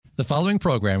The following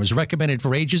program is recommended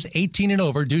for ages 18 and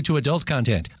over due to adult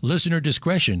content. Listener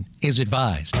discretion is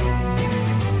advised.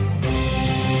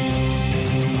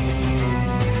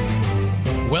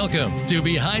 Welcome to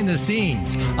Behind the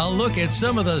Scenes, a look at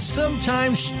some of the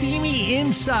sometimes steamy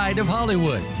inside of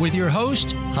Hollywood with your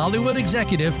host, Hollywood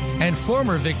executive, and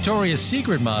former Victoria's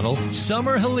Secret model,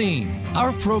 Summer Helene.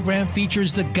 Our program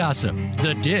features the gossip,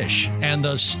 the dish, and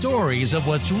the stories of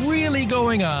what's really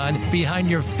going on behind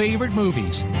your favorite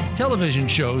movies, television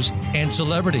shows, and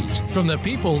celebrities from the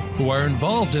people who are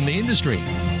involved in the industry.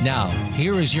 Now,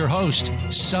 here is your host,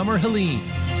 Summer Helene.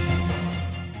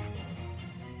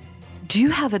 Do you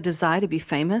have a desire to be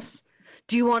famous?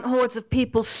 Do you want hordes of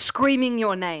people screaming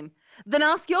your name? Then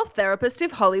ask your therapist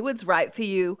if Hollywood's right for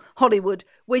you. Hollywood,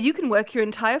 where you can work your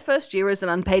entire first year as an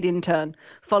unpaid intern,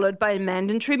 followed by a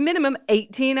mandatory minimum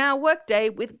 18-hour workday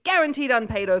with guaranteed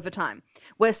unpaid overtime.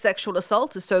 Where sexual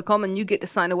assault is so common you get to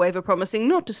sign a waiver promising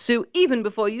not to sue even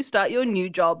before you start your new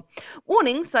job.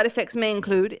 Warning, side effects may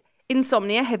include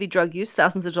insomnia, heavy drug use,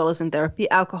 thousands of dollars in therapy,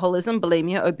 alcoholism,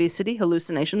 bulimia, obesity,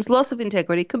 hallucinations, loss of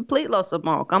integrity, complete loss of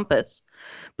moral compass,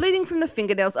 bleeding from the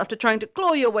fingernails after trying to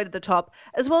claw your way to the top,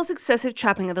 as well as excessive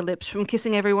chapping of the lips from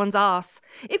kissing everyone's ass.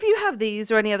 If you have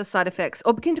these or any other side effects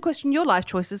or begin to question your life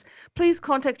choices, please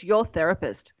contact your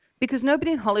therapist, because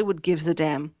nobody in Hollywood gives a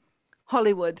damn.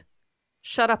 Hollywood,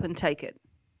 shut up and take it.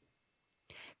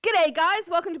 G'day guys,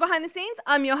 welcome to Behind the Scenes.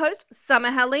 I'm your host,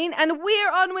 Summer Helene, and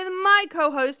we're on with my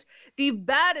co-host, the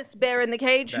baddest bear in the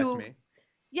cage. That's me.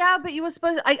 Yeah, but you were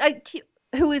supposed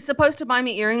who is supposed to buy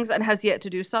me earrings and has yet to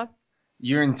do so.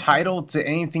 You're entitled to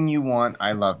anything you want.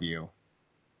 I love you.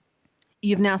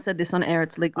 You've now said this on air.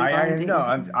 It's legally binding.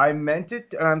 I meant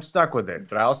it, and I'm stuck with it.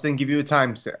 But I also didn't give you a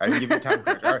time. I didn't give you a time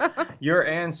credit. Your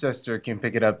ancestor can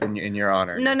pick it up in your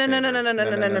honor. No.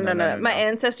 My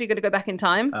ancestor, you're going to go back in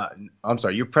time? I'm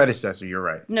sorry. Your predecessor. You're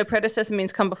right. No, predecessor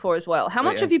means come before as well. How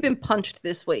much have you been punched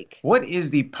this week? What is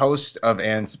the post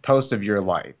of your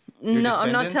life? No,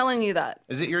 I'm not telling you that.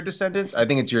 Is it your descendants? I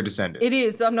think it's your descendants. It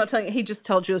is. I'm not telling you. He just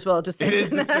told you as well. Descendants.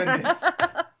 It is descendants.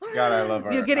 God, I love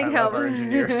our. You're getting help. Love our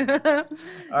engineer.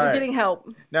 You're getting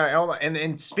help. Now,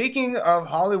 and speaking of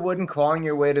Hollywood and clawing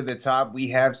your way to the top, we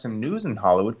have some news in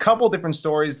Hollywood. Couple different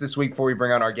stories this week before we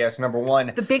bring on our guest. Number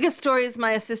one. The biggest story is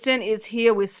my assistant is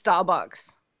here with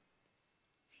Starbucks.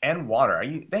 And water.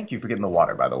 Thank you for getting the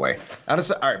water, by the way. All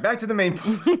right, back to the main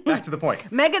point. Back to the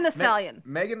point. Megan Thee Stallion.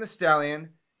 Megan Thee Stallion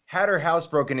had her house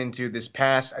broken into this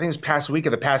past week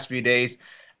of the past few days.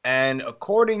 And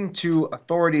according to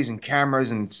authorities and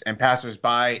cameras and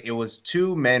passersby, it was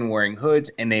two men wearing hoods,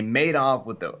 and they made off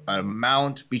with an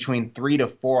amount between $300,000 to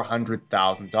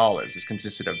 $400,000. This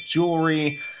consisted of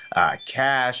jewelry,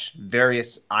 cash,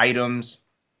 various items,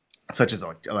 such as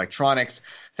electronics.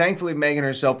 Thankfully, Megan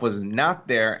herself was not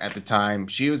there at the time.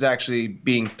 She was actually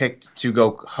being picked to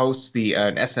go host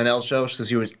an SNL show, so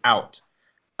she was out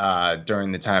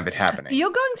during the time of it happening.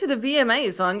 You're going to the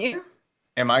VMAs, aren't you?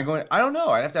 Am I going? I don't know.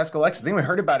 I'd have to ask Alexa. I think we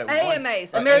heard about it AMAs,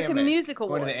 once. American Music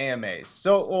Awards. Going to the AMAs.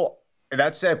 So, well,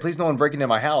 that said, please no one break into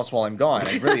my house while I'm gone.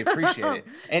 I really appreciate it.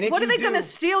 And if what are they going to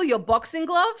steal? Your boxing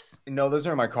gloves? No, those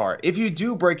are in my car. If you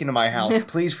do break into my house,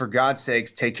 please, for God's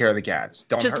sakes, take care of the cats.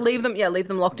 Don't just leave them. Yeah, leave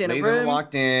them locked in a room. Leave them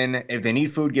locked in. If they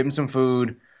need food, give them some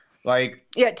food.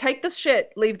 Take the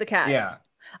shit. Leave the cats. Yeah.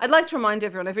 I'd like to remind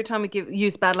everyone, every time we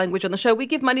use bad language on the show, we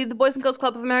give money to the Boys and Girls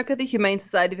Club of America, the Humane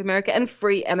Society of America, and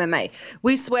Free MMA.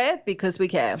 We swear because we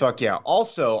care. Fuck yeah.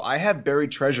 Also, I have buried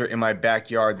treasure in my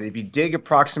backyard that if you dig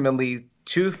approximately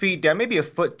 2 feet down, maybe a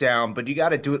foot down, but you got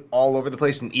to do it all over the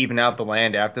place and even out the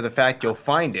land after the fact, you'll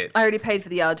find it. I already paid for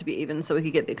the yard to be even so we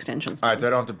could get the extensions done. All right, so I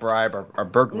don't have to bribe our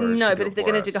burglars. No, but if they're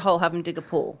going to dig a hole, have them dig a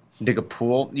pool. Dig a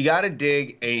pool? You got to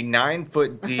dig a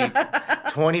 9-foot deep,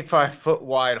 25-foot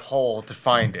wide hole to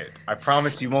find it. I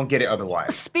promise you won't get it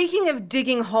otherwise. Speaking of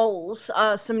digging holes,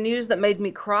 some news that made me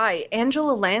cry.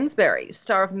 Angela Lansbury,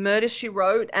 star of Murder, She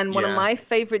Wrote, and one of my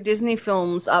favorite Disney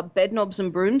films, Bedknobs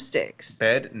and Broomsticks.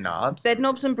 Bedknobs?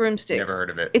 Bedknobs and Broomsticks. Never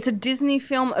heard of it. It's a Disney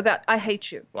film about I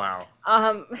hate you. Wow.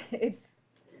 It's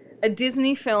a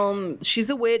Disney film.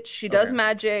 She's a witch. She does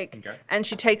magic, and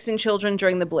she takes in children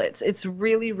during the Blitz. It's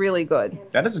really, really good.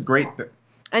 That is a great.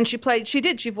 And she voiced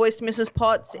Mrs.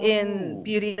 Potts in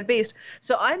Beauty and the Beast.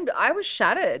 So I was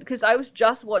shattered because I was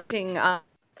just watching. I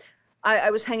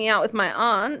was hanging out with my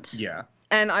aunt. Yeah.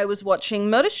 And I was watching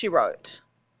Murder, She Wrote.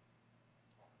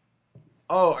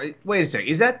 Oh, wait a second.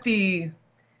 Is that the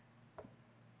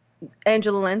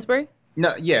Angela Lansbury?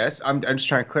 No, yes. I'm just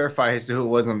trying to clarify as to who it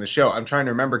was on the show. I'm trying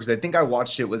to remember because I think I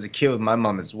watched it as a kid with my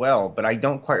mom as well, but I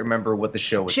don't quite remember what the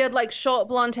show was. She had short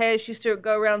blonde hair. She used to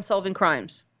go around solving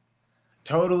crimes.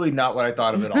 Totally not what I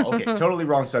thought of at all. Okay, totally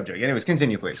wrong subject. Anyways,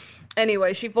 continue, please.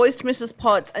 Anyway, she voiced Mrs.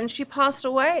 Potts, and she passed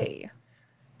away.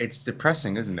 It's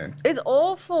depressing, isn't it? It's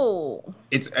awful.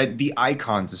 It's the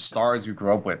icons, the stars we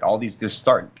grew up with. All these,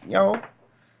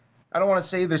 I don't want to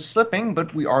say they're slipping,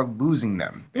 but we are losing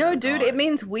them. No, dude, it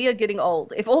means we are getting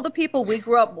old. If all the people we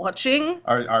grew up watching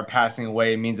are passing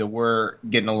away, it means that we're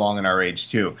getting along in our age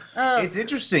too. It's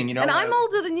interesting, And I'm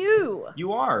older than you.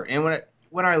 You are. And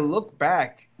when I look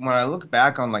back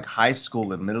on like high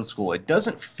school and middle school, it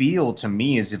doesn't feel to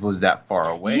me as if it was that far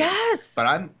away. Yes. But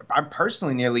I'm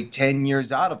personally nearly 10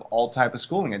 years out of all type of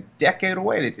schooling, a decade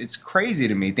away. It's crazy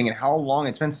to me thinking how long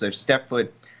it's been since I've stepped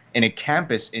foot in a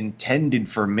campus intended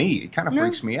for me. It kind of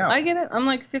freaks me out. I get it. I'm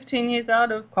like 15 years out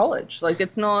of college. Like,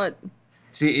 it's not...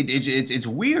 See, it's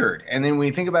weird. And then when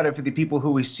you think about it, for the people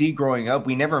who we see growing up,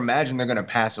 we never imagine they're going to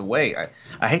pass away.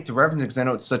 I hate to reference it because I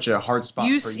know it's such a hard spot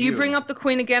for you. You bring up the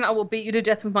Queen again, I will beat you to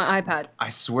death with my iPad. I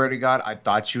swear to God, I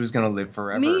thought she was going to live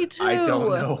forever. Me too. I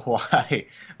don't know why,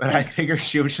 but I figured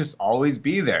she would just always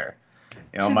be there.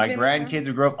 My grandkids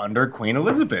would grow up under Queen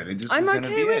Elizabeth. It just was going to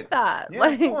be it. I'm okay with that. Yeah,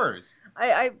 of course.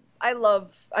 I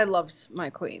loved my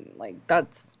queen. Like,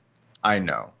 that's... I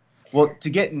know. Well, to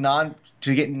get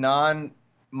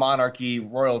non-monarchy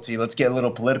royalty, let's get a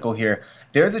little political here.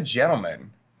 There's a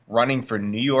gentleman running for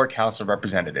New York House of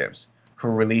Representatives who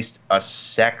released a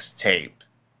sex tape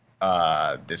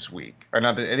this week. Or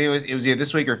not, it was either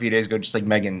this week or a few days ago, just like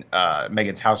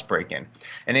Meghan's house break-in.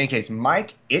 In any case,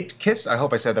 Mike Itkis, I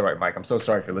hope I said that right, Mike. I'm so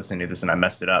sorry for listening to this and I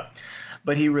messed it up.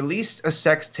 But he released a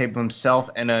sex tape of himself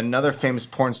and another famous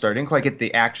porn star. I didn't quite get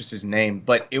the actress's name,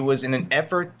 but it was in an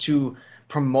effort to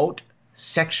promote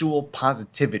sexual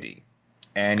positivity.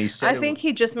 And he said... I think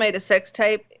he just made a sex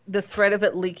tape. The threat of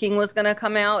it leaking was going to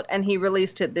come out, and he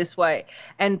released it this way.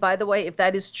 And by the way, if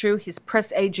that is true, his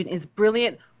press agent is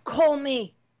brilliant. Call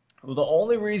me. Well, the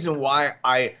only reason why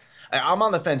I'm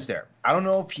on the fence there. I don't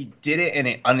know if he did it and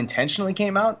it unintentionally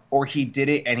came out, or he did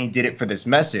it and he did it for this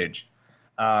message.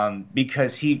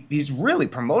 Because he's really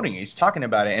promoting it. He's talking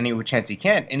about it any chance he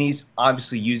can, and he's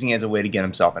obviously using it as a way to get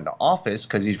himself into office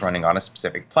because he's running on a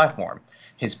specific platform.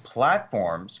 His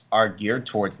platforms are geared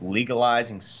towards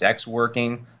legalizing sex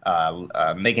working,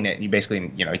 making it, you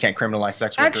can't criminalize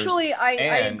sex workers. Actually, I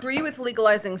agree with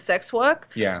legalizing sex work.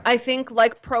 Yeah. I think,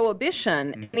 like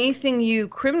prohibition, anything you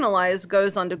criminalize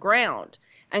goes underground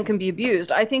and can be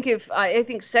abused. I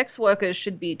think sex workers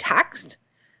should be taxed,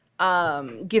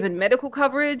 given medical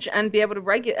coverage, and be able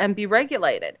to be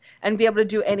regulated and be able to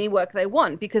do any work they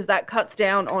want, because that cuts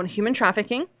down on human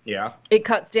trafficking. Yeah. It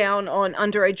cuts down on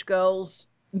underage girls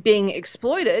being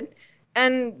exploited.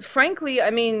 And frankly, I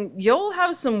mean, you'll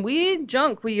have some weird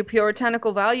junk with your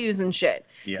puritanical values and shit.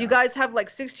 Yeah. You guys have like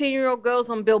 16-year-old girls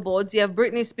on billboards. You have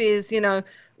Britney Spears,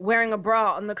 wearing a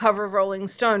bra on the cover of Rolling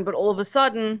Stone, but all of a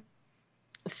sudden,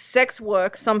 sex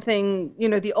work, something,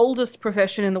 the oldest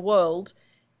profession in the world,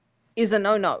 is a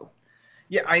no-no.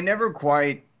 Yeah, I never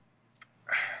quite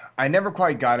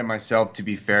got it myself, to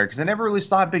be fair, because I never really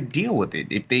saw a big deal with it.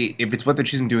 If it's what they're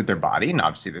choosing to do with their body, and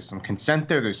obviously there's some consent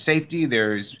there's safety,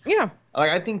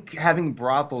 I think having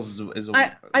brothels is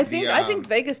I think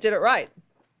Vegas did it right.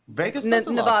 Vegas does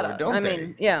a Nevada. lot for it, don't they?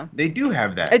 Mean, yeah. They do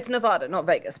have that. It's Nevada, not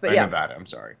Vegas, but yeah. Nevada, I'm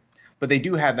sorry. But they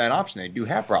do have that option. They do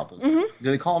have brothels. Mm-hmm.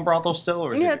 Do they call them brothels still?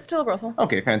 Or it's still a brothel.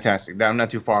 Okay, fantastic. I'm not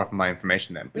too far off from my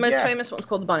information then. The most famous one's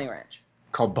called the Bunny Ranch.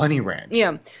 Called Bunny Ranch.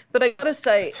 Yeah, but I gotta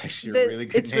say, it's actually a really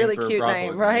good name for a brothel,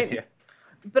 name, right? Yeah.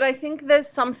 But I think there's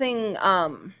something.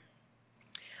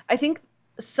 I think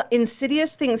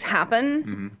insidious things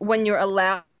happen when you're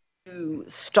allowed to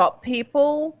stop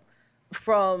people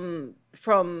from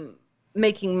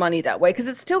making money that way, because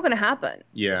it's still going to happen.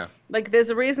 Yeah. Like, there's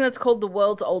a reason it's called the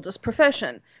world's oldest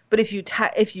profession. But if you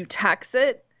tax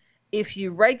it, if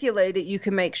you regulate it, you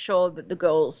can make sure that the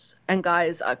girls and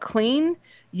guys are clean.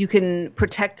 You can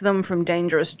protect them from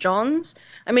dangerous johns.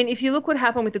 I mean, if you look what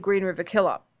happened with the Green River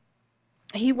Killer,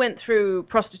 he went through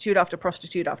prostitute after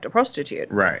prostitute after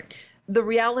prostitute. Right. The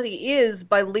reality is,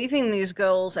 by leaving these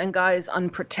girls and guys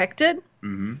unprotected,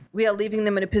 we are leaving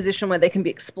them in a position where they can be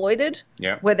exploited,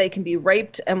 where they can be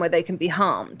raped, and where they can be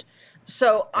harmed.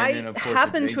 So I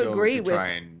happen to agree with... try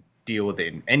and deal with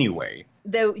it in any way.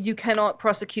 You cannot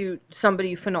prosecute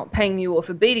somebody for not paying you or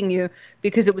for beating you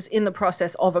because it was in the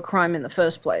process of a crime in the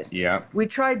first place. Yeah. We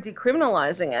tried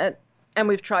decriminalizing it, and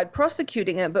we've tried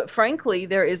prosecuting it, but frankly,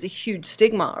 there is a huge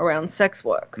stigma around sex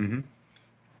work. Mm-hmm.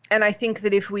 And I think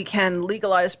that if we can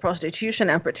legalize prostitution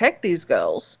and protect these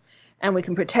girls, and we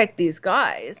can protect these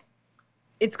guys,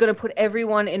 it's going to put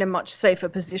everyone in a much safer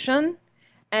position,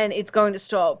 and it's going to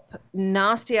stop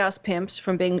nasty-ass pimps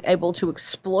from being able to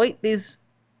exploit these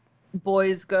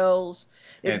boys, girls,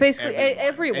 basically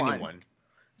everyone.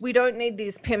 We don't need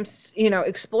these pimps,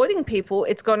 exploiting people.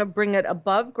 It's going to bring it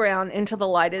above ground into the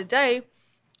light of day.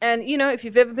 And, if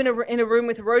you've ever been in a room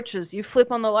with roaches, you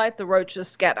flip on the light, the roaches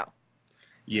scatter.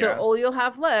 Yeah. So all you'll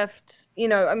have left,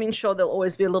 sure, there'll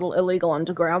always be a little illegal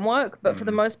underground work, but for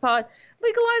the most part,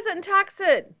 legalize it and tax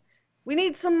it. We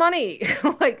need some money.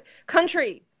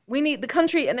 Country. We need the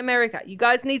country in America. You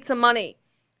guys need some money.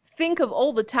 Think of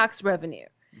all the tax revenue.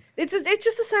 It's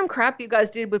just the same crap you guys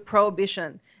did with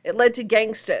prohibition. It led to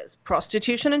gangsters.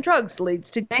 Prostitution and drugs leads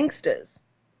to gangsters.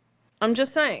 I'm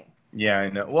just saying. Yeah, I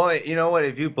know. Well, you know what?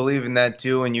 If you believe in that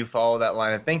too and you follow that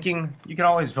line of thinking, you can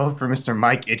always vote for Mr.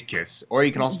 Mike Itkis. Or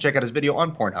you can also check out his video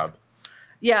on Pornhub.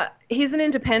 Yeah, he's an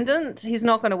independent. He's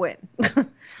not going to win.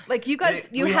 You guys,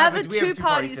 you have a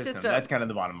two-party system. That's kind of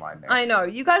the bottom line there. I know.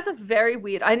 You guys are very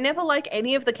weird. I never like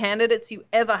any of the candidates you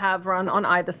ever have run on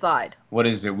either side. What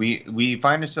is it? We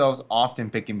find ourselves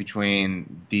often picking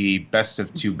between the best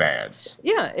of two bads.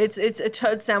 Yeah, it's a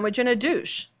turd sandwich and a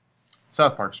douche.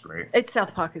 South Park's great.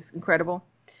 South Park is incredible.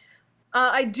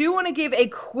 I do want to give a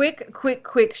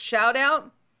quick shout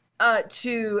out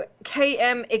to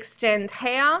KM Extend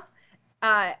Hair.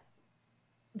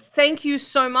 Thank you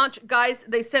so much, guys.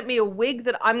 They sent me a wig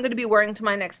that I'm going to be wearing to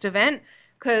my next event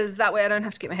because that way I don't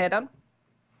have to get my hair done.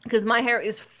 Because my hair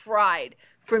is fried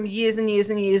from years and years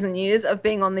and years and years of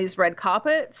being on these red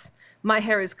carpets. My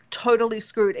hair is totally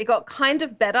screwed. It got kind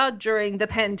of better during the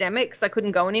pandemic because I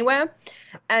couldn't go anywhere.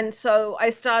 And so I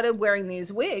started wearing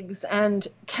these wigs. And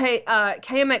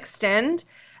KM Extend,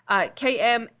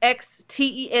 KMXTEND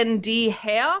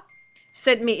Hair,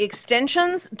 sent me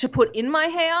extensions to put in my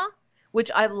hair,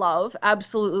 which I love,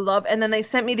 absolutely love. And then they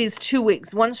sent me these two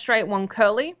wigs, one straight, one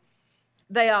curly.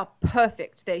 They are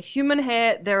perfect. They're human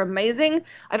hair. They're amazing.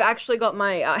 I've actually got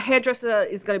my hairdresser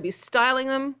is going to be styling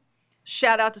them.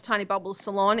 Shout out to Tiny Bubbles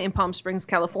Salon in Palm Springs,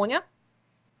 California.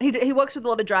 He works with a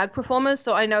lot of drag performers,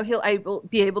 so I know he'll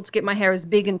be able to get my hair as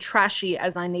big and trashy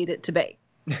as I need it to be.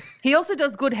 He also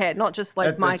does good hair, not just my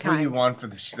kind. That's what you want for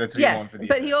the that's what you want for the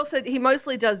but he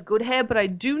mostly does good hair, but I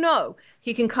do know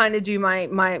he can kind of do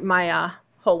my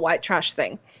whole white trash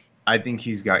thing. I think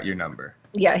he's got your number.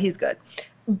 Yeah, he's good.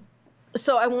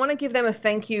 So I want to give them a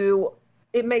thank you.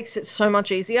 It makes it so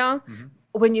much easier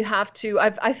when you have to.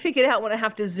 I figured out when I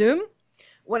have to Zoom,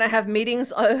 when I have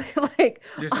meetings on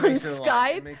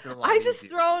Skype, I just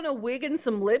throw on a wig and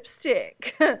some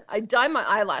lipstick. I dye my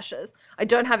eyelashes. I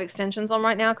don't have extensions on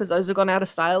right now because those have gone out of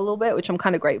style a little bit, which I'm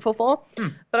kind of grateful for.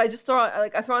 But I just throw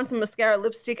on some mascara,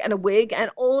 lipstick, and a wig, and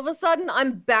all of a sudden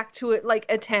I'm back to it like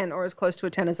a 10 or as close to a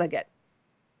 10 as I get.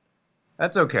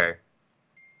 That's okay.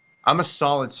 I'm a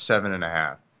solid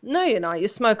 7.5. No, you're not. You're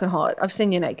smoking hot. I've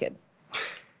seen you naked.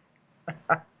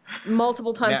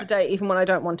 Multiple times a day, even when I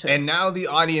don't want to. And now the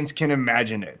audience can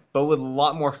imagine it, but with a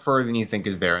lot more fur than you think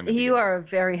is there in the video. You are a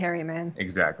very hairy man.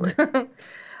 Exactly.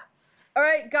 All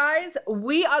right, guys,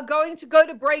 we are going to go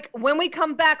to break. When we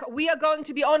come back, we are going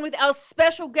to be on with our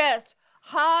special guest,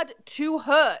 Hard to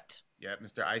Hurt. Yeah,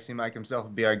 Mr. Icy Mike himself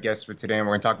will be our guest for today, and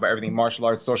we're going to talk about everything martial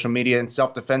arts, social media, and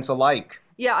self-defense alike.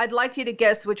 Yeah, I'd like you to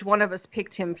guess which one of us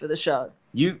picked him for the show.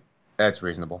 That's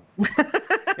reasonable.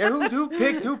 Yeah, who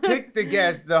picked the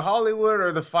guest, the Hollywood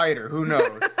or the fighter? Who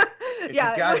knows? It's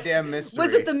a goddamn mystery.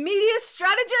 Was it the media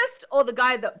strategist or the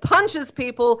guy that punches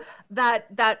people that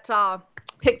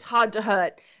picked Hard to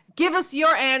Hurt? Give us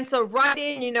your answer. Write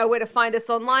in. You know where to find us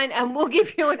online, and we'll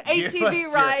give you an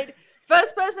ATV ride.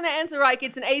 First person to answer right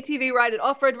gets an ATV ride at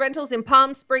Off-Road Rentals in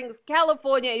Palm Springs,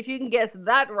 California. If you can guess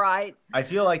that right. I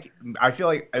feel like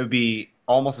it would be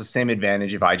almost the same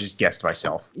advantage if I just guessed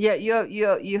myself. Yeah,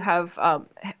 you have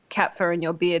cat fur in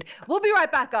your beard. We'll be right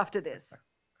back after this.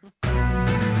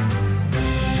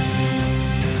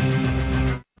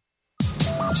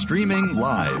 Streaming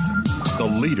live, the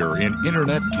leader in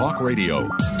Internet talk radio,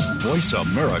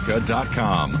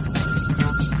 VoiceAmerica.com.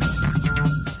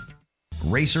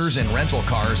 Racers and Rental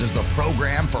Cars is the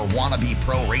program for wannabe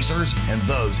pro racers and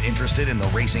those interested in the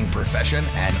racing profession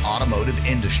and automotive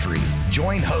industry.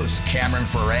 Join hosts Cameron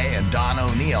Foray and Don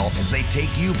O'Neill as they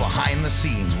take you behind the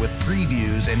scenes with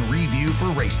previews and review for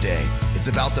race day. It's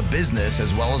about the business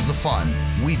as well as the fun.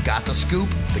 We've got the scoop,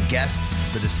 the guests,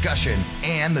 the discussion,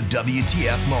 and the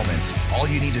WTF moments. All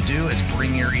you need to do is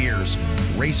bring your ears.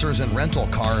 Racers and Rental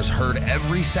Cars heard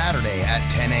every Saturday at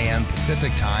 10 a.m.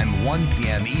 Pacific Time, 1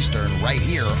 p.m. Eastern, right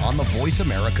here on the Voice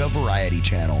America Variety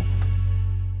Channel.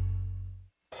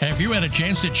 Have you had a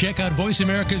chance to check out Voice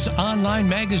America's online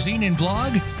magazine and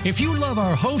blog? If you love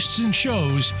our hosts and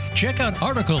shows, check out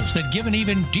articles that give an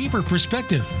even deeper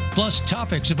perspective, plus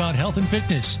topics about health and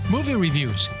fitness, movie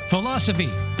reviews,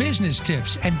 philosophy, business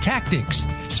tips and tactics,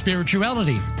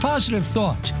 spirituality, positive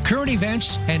thought, current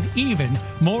events, and even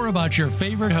more about your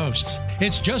favorite hosts.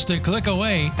 It's just a click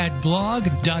away at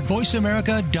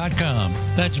blog.voiceamerica.com.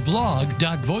 That's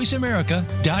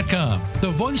blog.voiceamerica.com.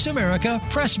 The Voice America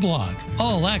Press Blog.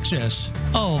 All access,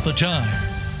 all the time.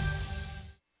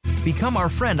 Become our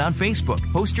friend on Facebook.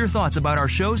 Post your thoughts about our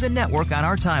shows and network on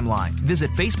our timeline.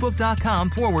 Visit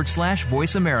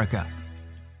facebook.com/Voice America.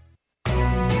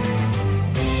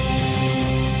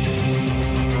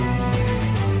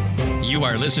 You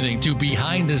are listening to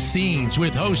Behind the Scenes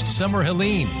with host Summer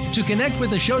Helene. To connect with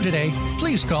the show today,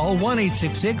 please call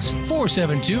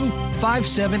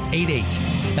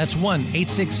 1-866-472-5788. That's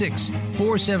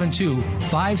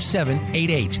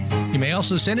 1-866-472-5788. You may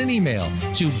also send an email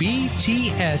to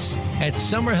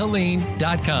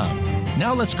bts@summerhelene.com.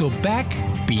 Now let's go back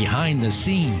behind the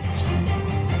scenes.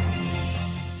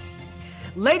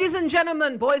 Ladies and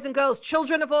gentlemen, boys and girls,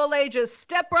 children of all ages,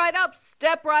 step right up,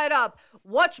 step right up.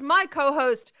 Watch my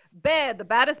co-host, Bear, the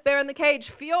baddest bear in the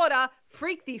cage, Fiora,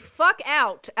 freak the fuck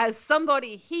out as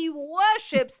somebody he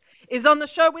worships is on the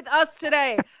show with us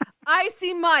today.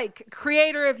 Icy Mike,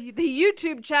 creator of the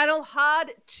YouTube channel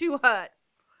Hard to Hurt.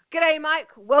 G'day, Mike.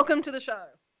 Welcome to the show.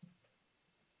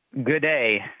 Good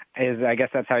day. I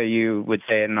guess that's how you would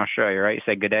say it in Australia, right? You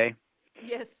say good day?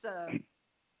 Yes, sir.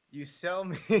 You sell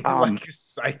me like a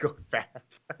psychopath.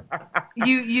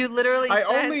 You literally I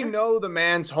said... only know the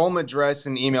man's home address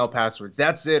and email passwords.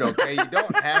 That's it, okay? You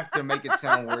don't have to make it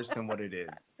sound worse than what it is.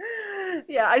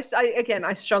 Yeah, I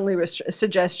strongly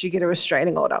suggest you get a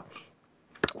restraining order.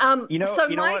 You know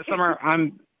what, Summer?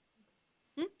 I'm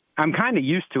kind of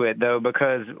used to it, though,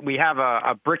 because we have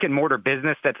a brick-and-mortar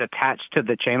business that's attached to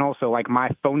the channel. So, like,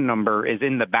 my phone number is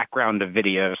in the background of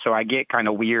video. So I get kind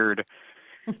of weird...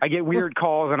 I get weird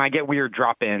calls and I get weird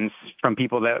drop-ins from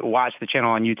people that watch the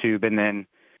channel on YouTube and then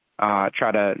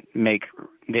try to make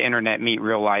the internet meet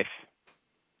real life.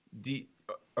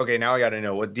 Okay, now I got to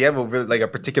know. Do you have a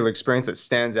particular experience that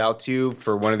stands out to you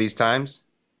for one of these times?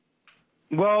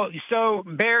 Well, so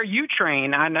Bear, you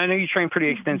train. I know you train pretty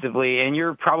extensively, and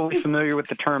you're probably familiar with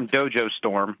the term dojo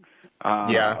storm.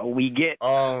 Yeah. We get.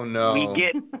 Oh no.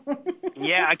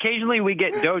 Occasionally we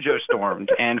get dojo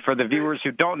stormed, and for the viewers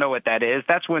who don't know what that is,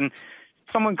 that's when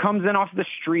someone comes in off the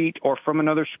street or from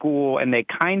another school, and they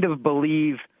kind of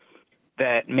believe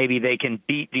that maybe they can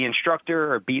beat the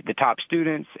instructor or beat the top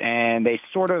students, and they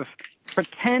sort of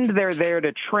pretend they're there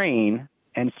to train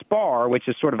and spar, which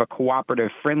is sort of a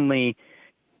cooperative, friendly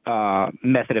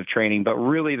method of training, but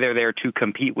really they're there to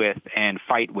compete with and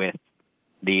fight with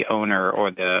the owner or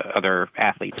the other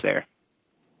athletes there.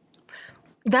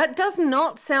 That does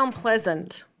not sound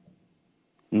pleasant.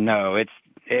 No, I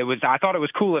thought it was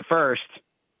cool at first.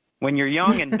 When you're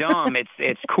young and dumb,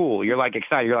 it's cool. You're like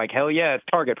excited. You're like, hell yeah, it's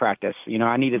target practice.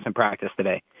 I needed some practice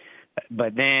today.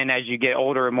 But then as you get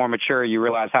older and more mature, you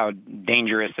realize how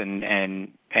dangerous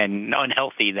and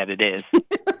unhealthy that it is.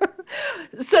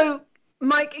 So,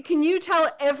 Mike, can you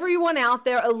tell everyone out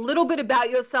there a little bit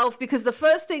about yourself? Because the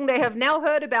first thing they have now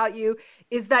heard about you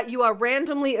is that you are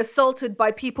randomly assaulted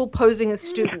by people posing as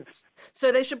students.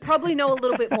 So they should probably know a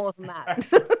little bit more than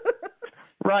that.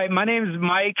 Right. My name is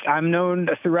Mike. I'm known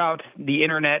throughout the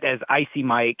internet as Icy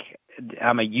Mike.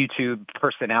 I'm a YouTube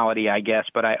personality, I guess,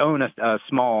 but I own a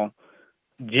small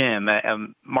gym, a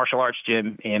martial arts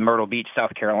gym in Myrtle Beach,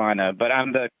 South Carolina. But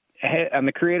I'm the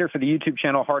creator for the YouTube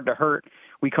channel Hard to Hurt.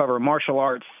 We cover martial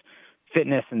arts,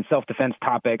 fitness, and self-defense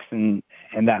topics and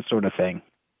that sort of thing.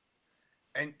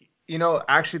 And,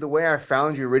 actually the way I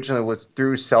found you originally was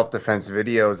through self-defense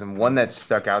videos, and one that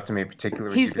stuck out to me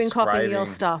particularly. He's been copying your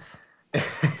stuff.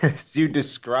 Is you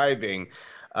describing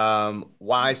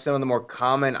why some of the more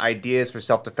common ideas for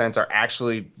self-defense are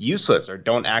actually useless or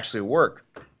don't actually work.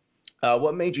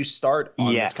 What made you start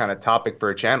on this kind of topic for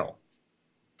a channel?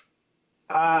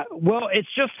 Well,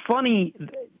 it's just funny.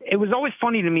 It was always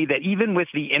funny to me that even with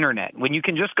the internet, when you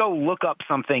can just go look up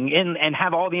something and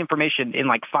have all the information in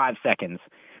like 5 seconds,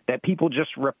 that people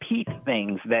just repeat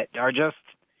things that are just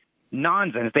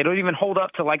nonsense. They don't even hold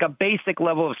up to like a basic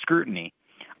level of scrutiny.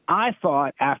 I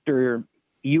thought after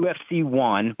UFC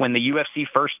 1, when the UFC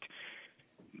first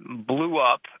blew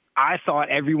up, I thought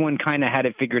everyone kind of had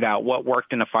it figured out what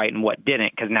worked in a fight and what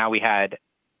didn't, because now we had,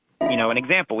 an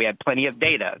example. We had plenty of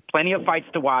data, plenty of fights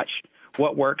to watch,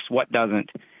 what works, what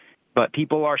doesn't. But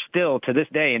people are still, to this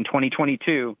day in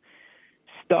 2022,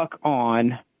 stuck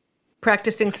on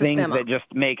Practicing things Systema. that just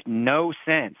make no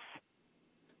sense.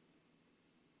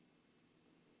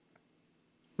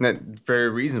 That's very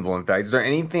reasonable, in fact. Is there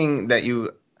anything that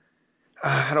you...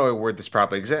 how do I word this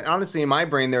properly? Because honestly, in my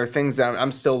brain, there are things that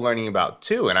I'm still learning about,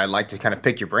 too, and I'd like to kind of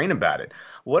pick your brain about it.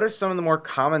 What are some of the more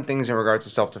common things in regards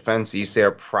to self-defense that you say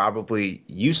are probably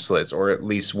useless or at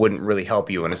least wouldn't really help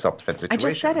you in a self-defense I situation?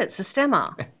 just said it,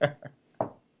 Systema.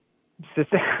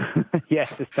 Yes,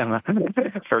 Systema,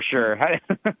 for sure.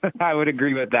 I would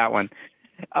agree with that one.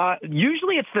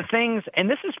 Usually it's the things, and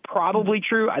this is probably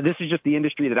true. This is just the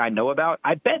industry that I know about.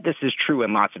 I bet this is true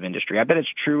in lots of industry. I bet it's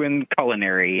true in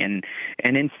culinary and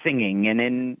in singing and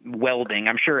in welding.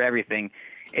 I'm sure everything.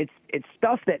 It's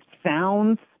stuff that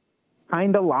sounds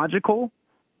kind of logical,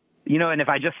 and if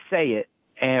I just say it,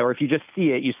 or if you just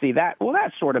see it, you see that, well,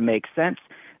 that sort of makes sense.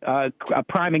 A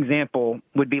prime example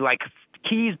would be like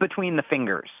keys between the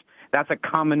fingers. That's a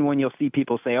common one. You'll see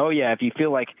people say, oh, yeah, if you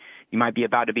feel like you might be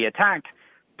about to be attacked,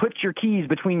 put your keys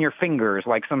between your fingers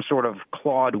like some sort of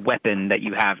clawed weapon that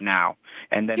you have now.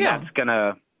 And then that's going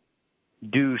to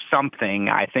do something,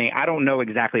 I think. I don't know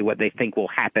exactly what they think will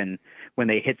happen when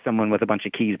they hit someone with a bunch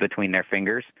of keys between their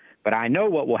fingers. But I know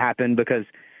what will happen because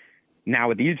now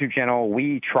with the YouTube channel,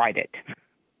 we tried it.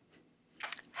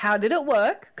 How did it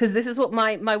work? Because this is what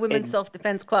my women's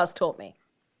self-defense class taught me.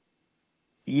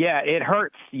 Yeah, it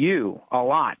hurts you a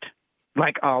lot.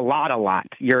 Like a lot.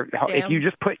 If you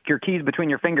just put your keys between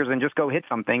your fingers and just go hit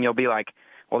something, you'll be like,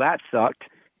 well, that sucked.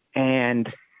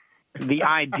 And the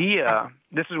idea,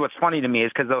 this is what's funny to me,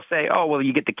 is because they'll say, oh, well,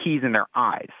 you get the keys in their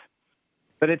eyes.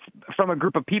 But it's from a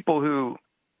group of people who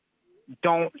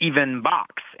don't even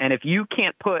box. And if you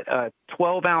can't put a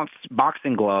 12-ounce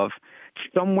boxing glove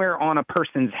somewhere on a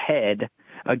person's head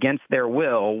against their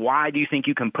will, why do you think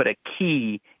you can put a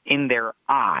key in their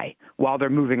eye while they're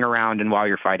moving around and while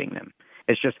you're fighting them?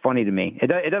 It's just funny to me.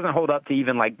 It doesn't hold up to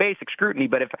even like basic scrutiny,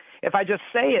 but if I just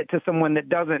say it to someone that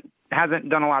hasn't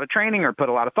done a lot of training or put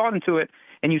a lot of thought into it,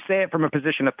 and you say it from a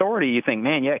position of authority, you think,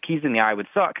 man, yeah, keys in the eye would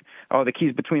suck. Oh, the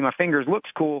keys between my fingers looks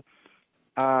cool.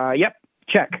 Yep,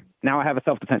 check. Now I have a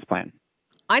self-defense plan.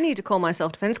 I need to call my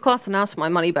self-defense class and ask for my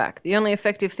money back. The only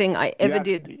effective thing I ever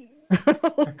did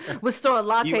was throw a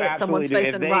latte at someone's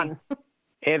face and run.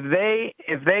 If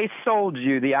they sold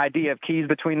you the idea of keys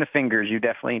between the fingers, you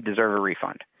definitely deserve a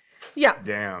refund. Yeah.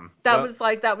 Damn. That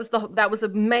was a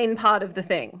main part of the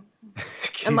thing.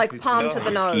 And like palm to the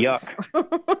nose.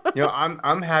 Yuck.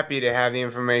 I'm happy to have the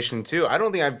information too. I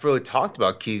don't think I've really talked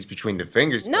about keys between the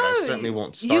fingers, but I certainly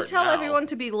won't start You tell now. everyone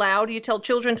to be loud. You tell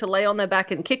children to lay on their back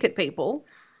and kick at people.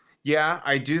 Yeah,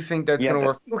 I do think that's going to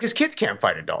work because kids can't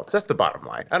fight adults. That's the bottom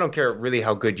line. I don't care really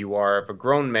how good you are. If a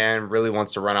grown man really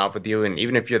wants to run off with you, and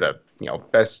even if you're the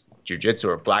best jiu-jitsu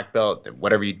or black belt,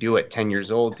 whatever you do at 10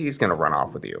 years old, he's going to run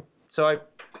off with you. So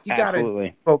you got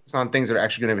to focus on things that are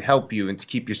actually going to help you and to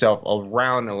keep yourself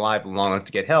around and alive long enough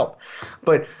to get help.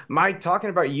 But Mike, talking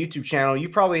about your YouTube channel, you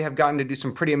probably have gotten to do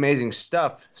some pretty amazing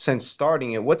stuff since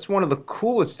starting it. What's one of the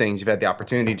coolest things you've had the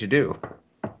opportunity to do?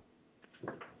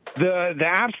 The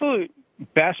absolute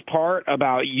best part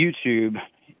about YouTube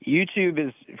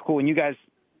is cool. And you guys,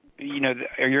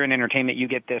 you're in entertainment, you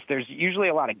get this. There's usually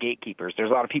a lot of gatekeepers. There's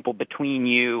a lot of people between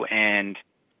you and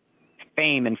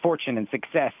fame and fortune and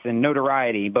success and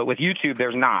notoriety. But with YouTube,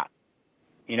 there's not.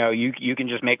 You can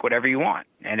just make whatever you want.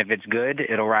 And if it's good,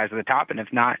 it'll rise to the top. And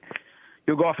if not,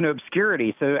 you'll go off into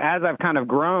obscurity. So as I've kind of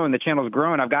grown, the channel's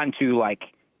grown, I've gotten to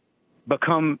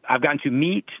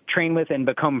meet, train with, and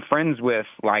become friends with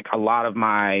like a lot of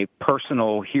my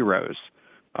personal heroes.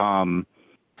 I'll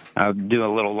do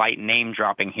a little light name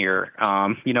dropping here.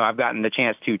 I've gotten the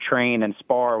chance to train and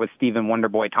spar with Stephen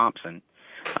Wonderboy Thompson.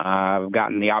 I've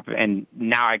gotten and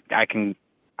now I can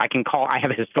call. I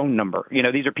have his phone number.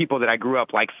 These are people that I grew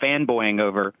up like fanboying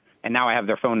over, and now I have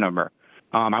their phone number.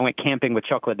 I went camping with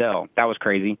Chuck Liddell. That was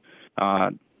crazy.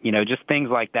 Just things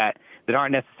like that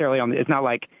aren't necessarily on. It's not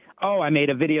like, oh, I made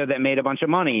a video that made a bunch of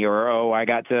money, or, oh, I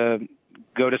got to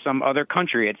go to some other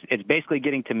country. It's basically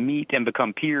getting to meet and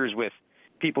become peers with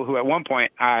people who at one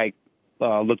point I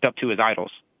looked up to as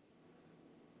idols.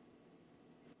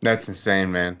 That's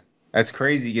insane, man. That's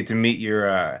crazy. You get to meet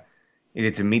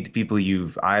the people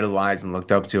you've idolized and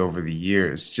looked up to over the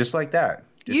years, just like that.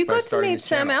 You got to meet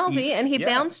Sam Alvey, and he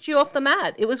bounced you off the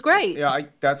mat. It was great. Yeah,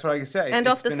 that's what I can say. And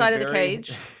off the side of the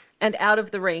cage, and out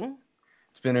of the ring.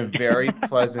 It's been a very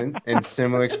pleasant and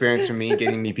similar experience for me,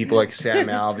 getting to meet people like Sam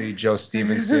Alvey, Joe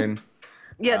Stevenson.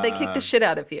 Yeah, they kicked the shit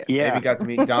out of you. Yeah. Maybe got to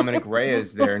meet Dominic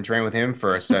Reyes there and train with him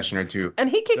for a session or two. And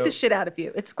he kicked the shit out of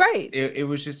you. It's great. It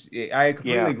was just, I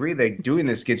completely agree that doing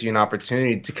this gives you an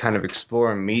opportunity to kind of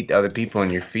explore and meet other people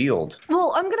in your field.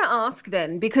 Well, I'm going to ask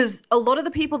then, because a lot of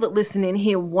the people that listen in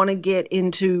here want to get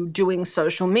into doing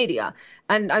social media.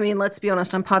 And I mean, let's be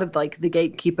honest, I'm part of like the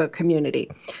gatekeeper community.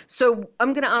 So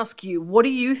I'm going to ask you, what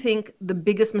do you think the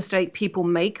biggest mistake people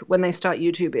make when they start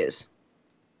YouTube is?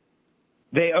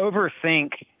 They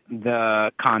overthink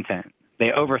the content.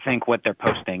 They overthink what they're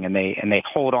posting, and they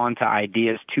hold on to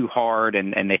ideas too hard,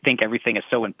 and they think everything is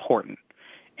so important.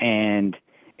 And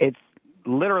it's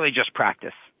literally just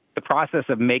practice. The process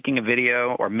of making a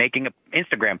video or making an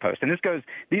Instagram post, and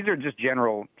these are just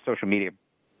general social media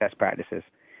best practices.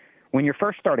 When you're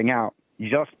first starting out,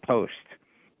 just post.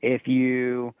 If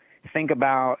you think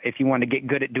about if you want to get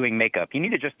good at doing makeup, you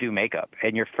need to just do makeup.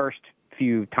 And your first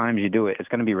few times you do it, it's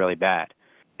going to be really bad.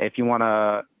 If you want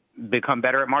to become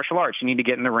better at martial arts, you need to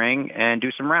get in the ring and do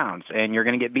some rounds, and you're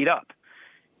going to get beat up.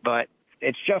 But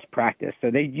it's just practice. So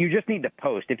you just need to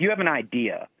post. If you have an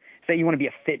idea, say you want to be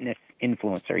a fitness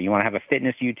influencer, you want to have a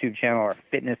fitness YouTube channel or a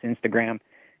fitness Instagram,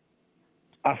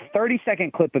 a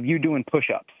 30-second clip of you doing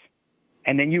push-ups,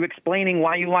 and then you explaining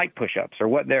why you like push-ups or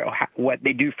what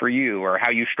they do for you or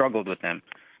how you struggled with them.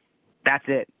 That's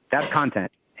it. That's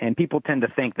content. And people tend to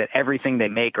think that everything they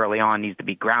make early on needs to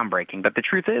be groundbreaking. But the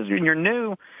truth is, when you're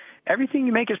new, everything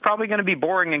you make is probably going to be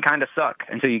boring and kind of suck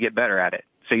until you get better at it.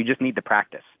 So you just need to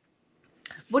practice.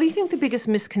 What do you think the biggest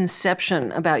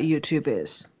misconception about YouTube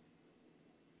is?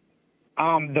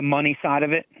 The money side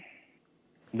of it.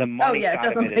 The money side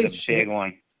of it is a big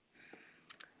one.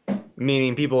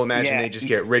 Meaning people imagine they just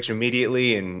get rich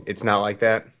immediately, and it's not like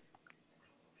that?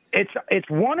 It's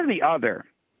one or the other.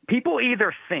 People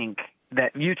either think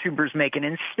that YouTubers make an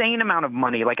insane amount of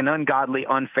money, like an ungodly,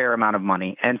 unfair amount of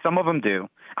money, and some of them do.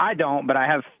 I don't, but I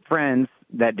have friends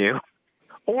that do.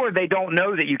 Or they don't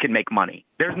know that you can make money.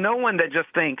 There's no one that just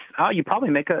thinks, oh, you probably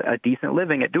make a decent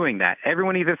living at doing that.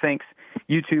 Everyone either thinks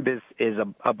YouTube is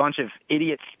a bunch of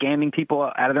idiots scamming people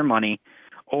out of their money,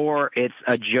 or it's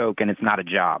a joke and it's not a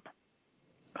job.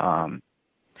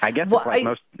 I guess it's like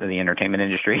most of the entertainment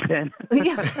industry then.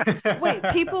 Yeah. Wait,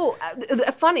 people,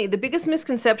 funny, the biggest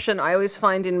misconception I always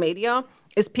find in media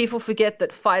is people forget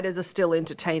that fighters are still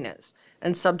entertainers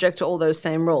and subject to all those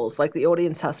same rules, like the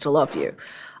audience has to love you.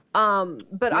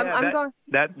 But yeah,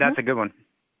 that's a good one.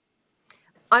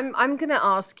 I'm going to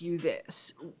ask you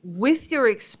this. With your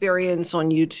experience on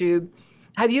YouTube,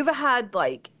 have you ever had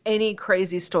like any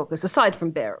crazy stalkers, aside from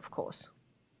Bear, of course?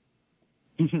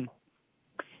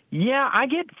 Yeah, I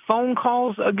get phone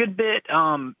calls a good bit.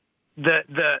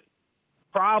 The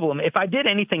problem, if I did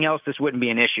anything else, this wouldn't be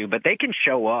an issue, but they can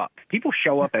show up. People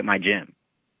show up at my gym,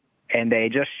 and they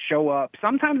just show up.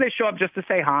 Sometimes they show up just to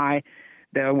say hi.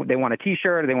 They want a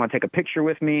T-shirt, or they want to take a picture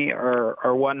with me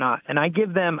or whatnot, and I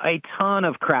give them a ton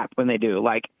of crap when they do.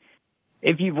 Like,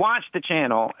 if you've watched the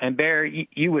channel, and Bear,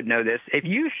 you would know this, if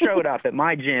you showed up at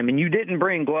my gym and you didn't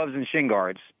bring gloves and shin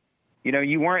guards,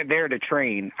 you weren't there to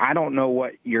train, I don't know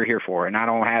what you're here for, and I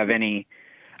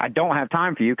don't have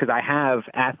time for you because I have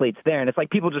athletes there. And it's like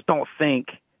people just don't think,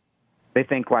 they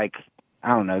think like, I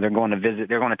don't know, they're going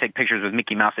to take pictures with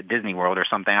Mickey Mouse at Disney World or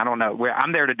something. I don't know.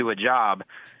 I'm there to do a job,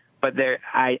 but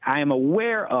I am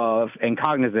aware of and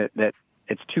cognizant that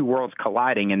it's two worlds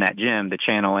colliding in that gym, the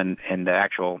channel and the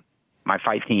actual, my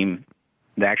fight team,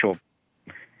 the actual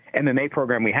MMA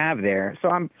program we have there. So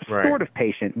I'm sort of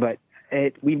patient, but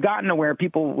we've gotten to where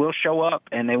people will show up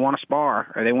and they want to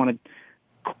spar or they want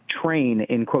to train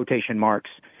in quotation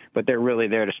marks, but they're really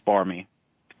there to spar me.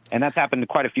 And that's happened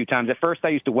quite a few times. At first I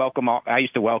used to welcome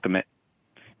it.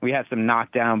 We had some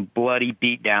knockdown, bloody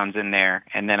beatdowns in there,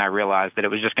 and then I realized that it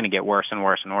was just going to get worse and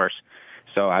worse and worse.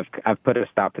 So I've put a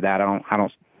stop to that.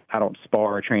 I don't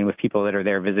spar or train with people that are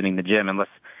there visiting the gym unless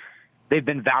they've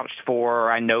been vouched for,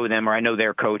 or I know them, or I know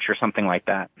their coach, or something like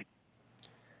that.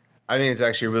 I think it's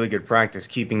actually a really good practice,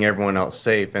 keeping everyone else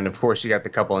safe. And, of course, you got the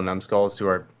couple of numbskulls who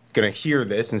are going to hear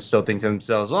this and still think to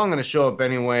themselves, well, I'm going to show up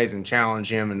anyways and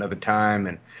challenge him another time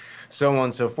and so on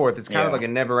and so forth. It's kind of like a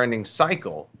never-ending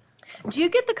cycle. Do you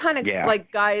get the kind of,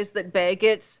 like, guys that Bear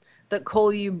gets that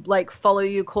call you, like, follow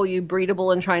you, call you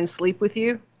breedable and try and sleep with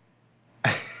you?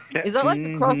 Is that, like,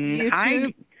 across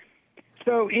YouTube?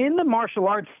 So in the martial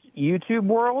arts YouTube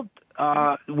world,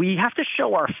 we have to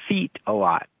show our feet a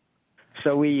lot.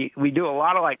 So we do a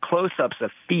lot of like close-ups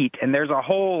of feet, and there's a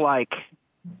whole like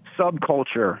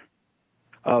subculture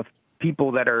of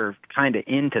people that are kind of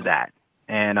into that.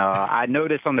 And I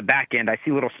notice on the back end, I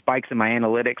see little spikes in my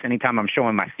analytics anytime I'm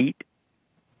showing my feet.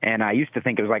 And I used to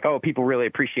think it was like, oh, people really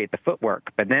appreciate the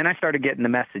footwork. But then I started getting the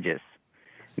messages.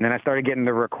 And then I started getting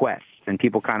the requests. And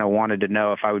people kind of wanted to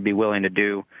know if I would be willing to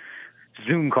do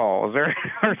Zoom calls or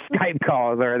Skype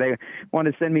calls. Or they want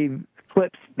to send me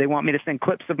clips. They want me to send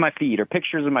clips of my feet or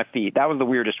pictures of my feet. That was the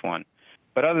weirdest one.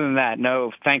 But other than that,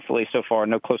 no, thankfully so far,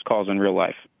 no close calls in real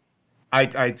life.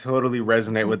 I totally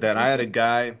resonate with that. I had a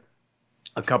guy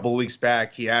a couple of weeks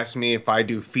back. He asked me if I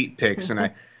do feet pics, and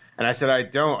I said I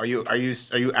don't. Are you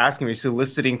asking me,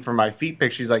 soliciting for my feet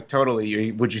pics? She's like,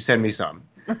 totally. Would you send me some?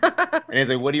 And he's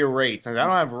like, what are your rates? I said, I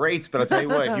don't have rates, but I'll tell you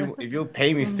what, if you'll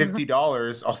pay me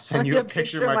 $50, I'll send you a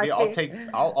picture of my feet.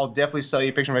 I'll definitely sell you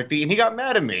a picture of my feet. And he got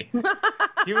mad at me.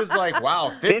 He was like,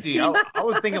 wow, 50. I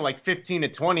was thinking like 15 to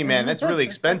 20, man. That's really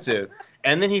expensive.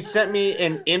 And then he sent me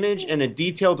an image and a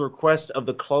detailed request of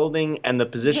the clothing and the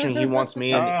position he wants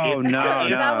me in. Oh, no.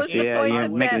 That was the point you're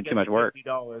making too much work.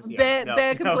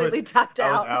 They're completely tapped out.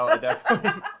 I was out at that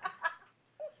point.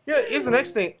 Yeah, here's the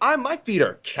next thing. My feet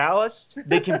are calloused.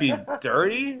 They can be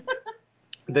dirty.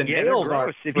 The nails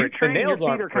aren't. If you're trained, your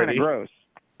feet are kind of gross.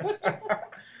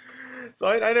 So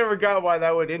I never got why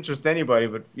that would interest anybody,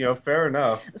 but fair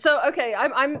enough. So okay,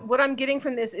 what I'm getting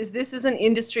from this is an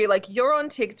industry, like you're on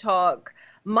TikTok,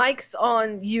 Mike's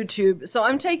on YouTube. So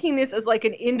I'm taking this as like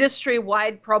an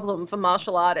industry-wide problem for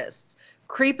martial artists.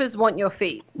 Creepers want your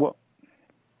feet. Well,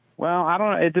 I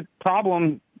don't know. It's a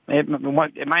problem. It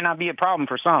might not be a problem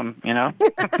for some,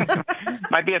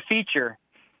 Might be a feature.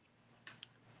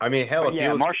 I mean, hell,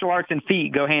 martial arts and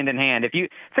feet go hand in hand. If you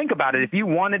think about it, if you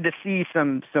wanted to see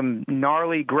some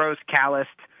gnarly, gross,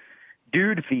 calloused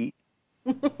dude feet,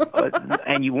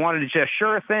 and you wanted to just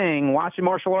sure thing, watching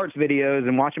martial arts videos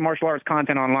and watching martial arts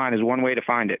content online is one way to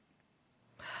find it.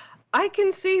 I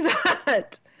can see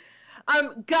that.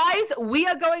 Guys, we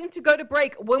are going to go to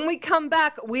break. When we come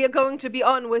back, we are going to be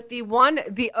on with the one,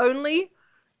 the only,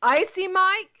 Icy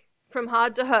Mike from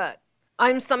Hard to Hurt.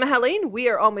 I'm Summer Helene. We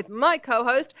are on with my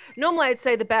co-host. Normally I'd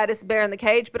say the baddest bear in the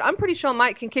cage, but I'm pretty sure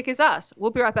Mike can kick his ass.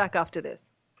 We'll be right back after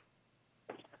this.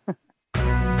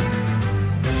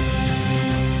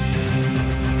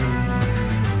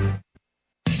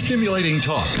 Stimulating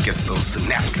talk gets those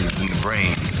synapses in the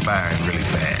brain firing really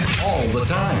fast. All the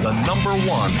time. The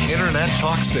 #1 internet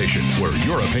talk station where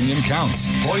your opinion counts.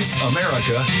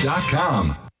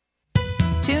 VoiceAmerica.com.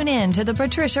 Tune in to The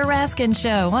Patricia Raskin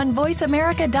Show on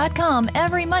VoiceAmerica.com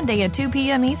every Monday at 2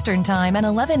 p.m. Eastern Time and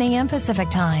 11 a.m. Pacific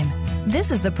Time.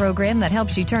 This is the program that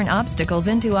helps you turn obstacles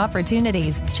into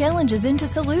opportunities, challenges into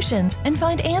solutions, and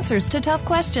find answers to tough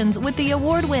questions with the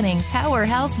award-winning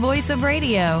powerhouse voice of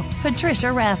radio, Patricia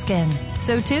Raskin.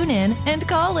 So tune in and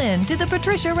call in to The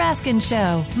Patricia Raskin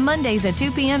Show, Mondays at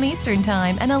 2 p.m. Eastern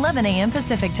Time and 11 a.m.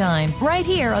 Pacific Time, right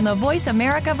here on the Voice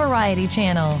America Variety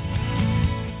Channel.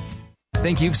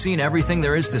 Think you've seen everything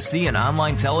there is to see in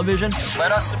online television?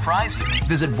 Let us surprise you.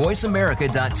 Visit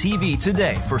VoiceAmerica.tv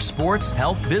today for sports,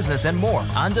 health, business, and more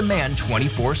on demand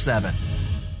 24/7.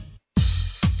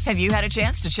 Have you had a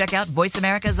chance to check out Voice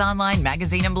America's online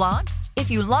magazine and blog?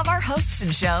 If you love our hosts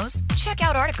and shows, check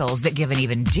out articles that give an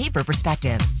even deeper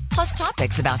perspective. Plus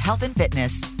topics about health and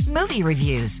fitness, movie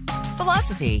reviews,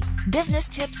 philosophy, business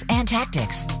tips and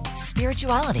tactics,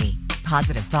 spirituality,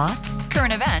 positive thought,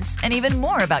 current events, and even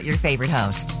more about your favorite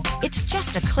host. It's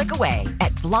just a click away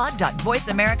at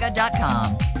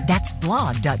blog.voiceamerica.com. That's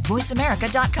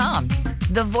blog.voiceamerica.com.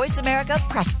 The Voice America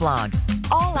Press Blog.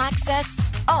 All access,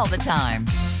 all the time.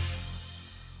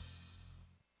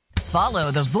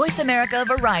 Follow the Voice America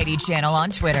Variety Channel on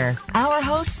Twitter. Our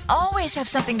hosts always have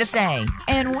something to say,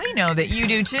 and we know that you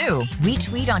do too. We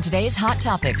tweet on today's hot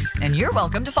topics, and you're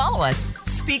welcome to follow us.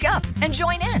 Speak up and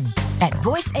join in at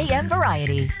Voice AM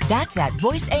Variety. That's at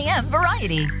Voice AM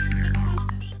Variety.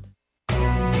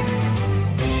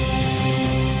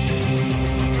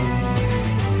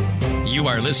 You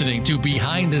are listening to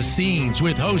Behind the Scenes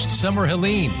with host Summer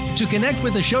Helene. To connect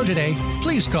with the show today,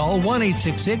 please call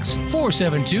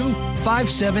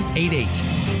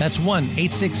 1-866-472-5788. That's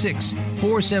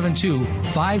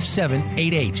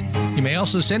 1-866-472-5788. You may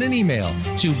also send an email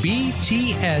to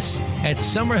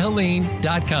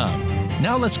bts@summerhelene.com.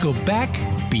 Now let's go back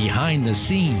behind the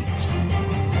scenes.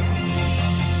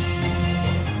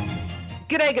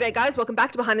 G'day, guys. Welcome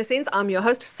back to Behind the Scenes. I'm your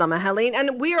host, Summer Helene,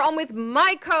 and we are on with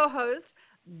my co-host,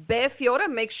 Bear Fiorda.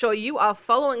 Make sure you are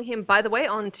following him, by the way,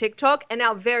 on TikTok. And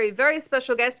our very, very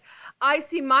special guest,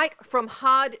 Icy Mike from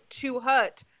Hard to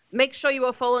Hurt. Make sure you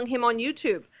are following him on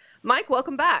YouTube. Mike,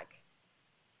 welcome back.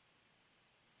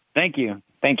 Thank you.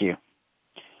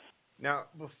 Now,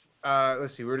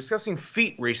 let's see. We were discussing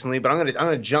feet recently, but I'm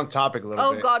gonna jump topic a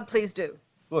little bit. Oh God, please do.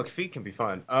 Look, feet can be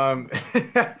fun.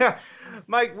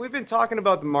 Mike, we've been talking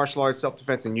about the martial arts,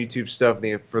 self-defense, and YouTube stuff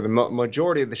for the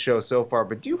majority of the show so far,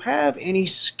 but do you have any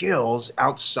skills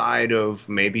outside of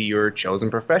maybe your chosen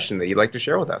profession that you'd like to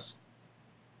share with us?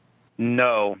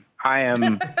 No, I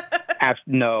am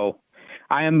no.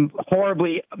 I am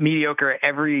horribly mediocre at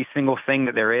every single thing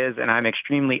that there is, and I'm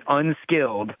extremely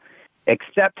unskilled,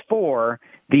 except for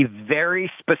the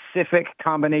very specific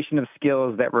combination of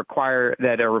skills that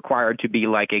are required to be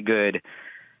like a good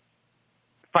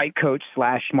fight coach /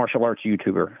 martial arts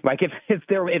YouTuber. Like if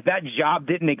that job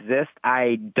didn't exist,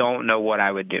 I don't know what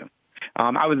I would do.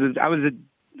 I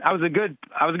was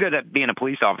good at being a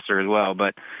police officer as well,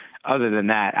 but other than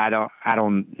that, I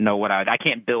don't know what I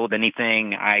can't build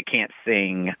anything. I can't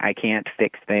sing. I can't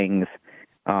fix things.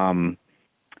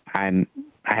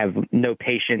 I have no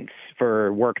patience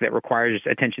for work that requires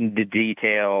attention to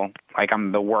detail. Like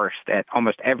I'm the worst at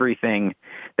almost everything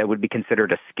that would be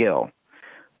considered a skill.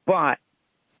 But,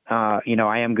 I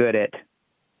am good at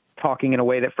talking in a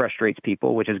way that frustrates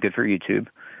people, which is good for YouTube.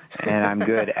 And I'm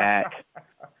good at,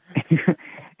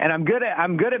 I'm good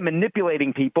at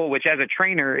manipulating people, which as a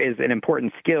trainer is an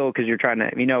important skill because you're trying to,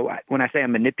 when I say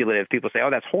I'm manipulative, people say, oh,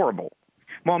 that's horrible.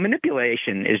 Well,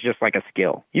 manipulation is just like a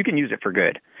skill. You can use it for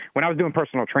good. When I was doing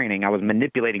personal training, I was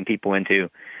manipulating people into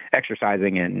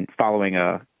exercising and following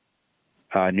a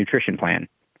nutrition plan.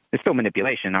 It's still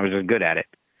manipulation. I was just good at it.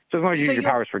 So as long as you use your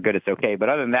powers for good, it's okay. But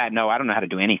other than that, no, I don't know how to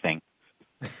do anything.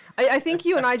 I think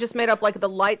you and I just made up like the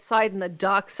light side and the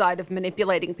dark side of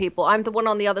manipulating people. I'm the one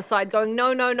on the other side going,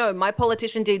 no, my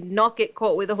politician did not get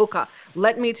caught with a hooker.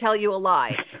 Let me tell you a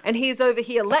lie. And he's over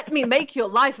here, let me make your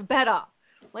life better.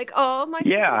 Like, oh, my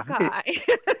guy.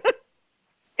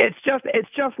 It's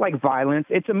just like violence.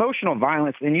 It's emotional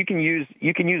violence, and you can use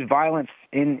violence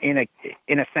in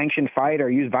a sanctioned fight, or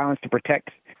use violence to protect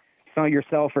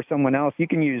yourself or someone else. You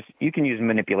can use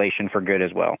manipulation for good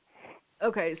as well.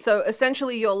 Okay, so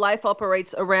essentially your life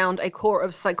operates around a core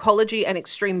of psychology and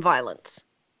extreme violence.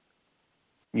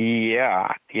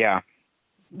 Yeah, That's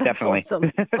definitely.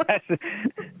 Awesome.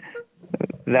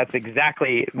 That's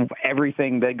exactly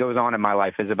everything that goes on in my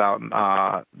life is about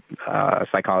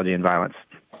psychology and violence.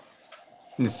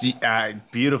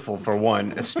 Beautiful for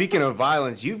one. Speaking of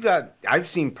violence, I've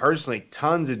seen personally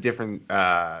tons of different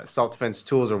self-defense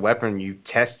tools or weapon you've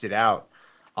tested out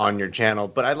on your channel,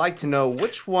 but I'd like to know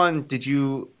which one did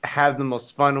you have the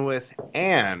most fun with,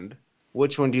 and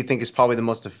which one do you think is probably the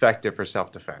most effective for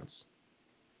self-defense?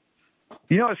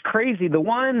 It's crazy. The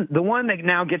one that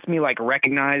now gets me like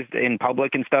recognized in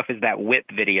public and stuff is that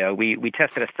whip video. We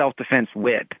tested a self-defense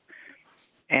whip,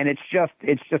 and it's just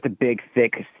a big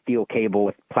thick steel cable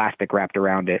with plastic wrapped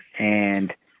around it,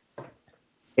 and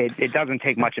it doesn't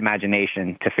take much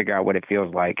imagination to figure out what it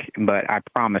feels like. But I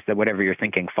promise that whatever you're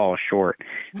thinking falls short.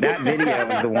 That video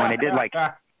is the one. It did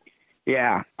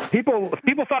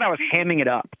people thought I was hamming it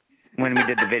up. When we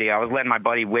did the video, I was letting my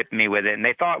buddy whip me with it, and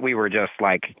they thought we were just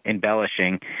like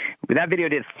embellishing. That video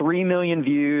did 3 million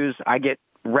views. I get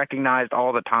recognized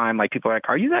all the time. Like people are like,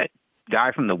 "Are you that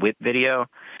guy from the whip video?"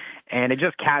 And it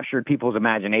just captured people's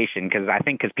imagination because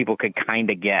people could kind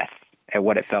of guess at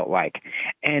what it felt like.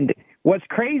 And what's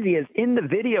crazy is in the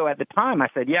video at the time, I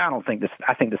said, "Yeah, I think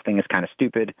this thing is kind of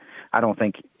stupid. I don't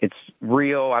think it's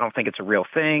real. I don't think it's a real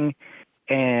thing."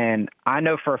 And I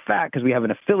know for a fact, because we have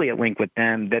an affiliate link with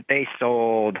them, that they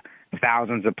sold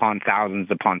thousands upon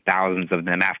thousands upon thousands of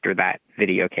them after that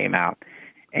video came out.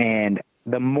 And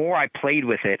the more I played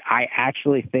with it, I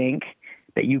actually think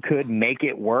that you could make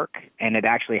it work and it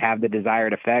actually have the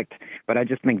desired effect. But I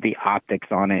just think the optics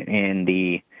on it and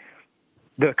the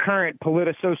current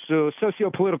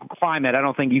socio-political climate, I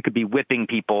don't think you could be whipping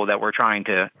people that were trying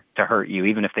to hurt you,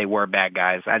 even if they were bad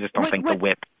guys. I just don't think the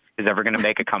whip is ever going to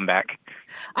make a comeback.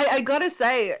 I gotta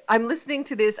say, I'm listening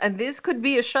to this, and this could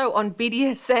be a show on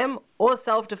BDSM or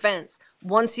self-defense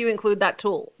once you include that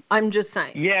tool. I'm just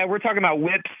saying. Yeah, we're talking about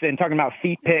whips and talking about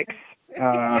feet picks.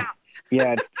 Yeah,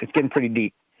 it's getting pretty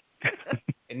deep.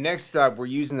 And next up, we're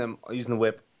using the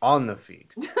whip on the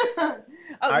feet.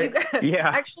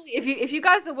 Actually, if you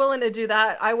guys are willing to do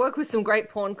that, I work with some great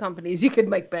porn companies. You could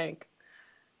make bank.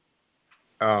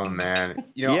 Oh man,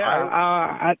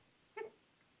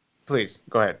 please,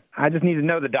 go ahead. I just need to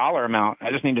know the dollar amount.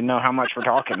 I just need to know how much we're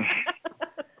talking.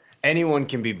 Anyone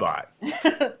can be bought.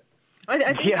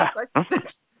 I think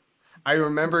that's I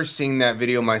remember seeing that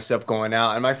video myself going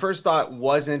out, and my first thought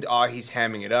wasn't, oh, he's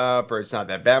hamming it up, or it's not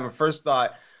that bad. My first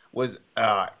thought was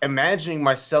imagining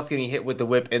myself getting hit with the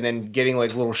whip and then getting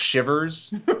like little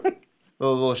shivers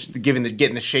getting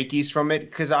the shakies from it,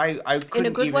 because I couldn't in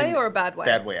a good way or a bad way?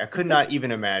 Bad way. I could not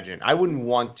even imagine. I wouldn't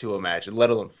want to imagine, let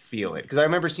alone feel it. Because I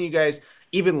remember seeing you guys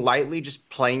even lightly just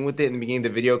playing with it in the beginning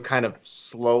of the video, kind of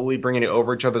slowly bringing it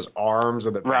over each other's arms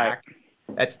or the back.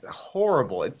 That's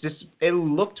horrible. It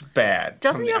looked bad.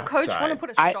 Doesn't your coach want to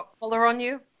put a shock collar on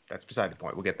you? That's beside the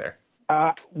point. We'll get there.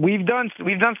 We've done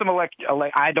some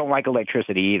I don't like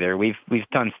electricity either. We've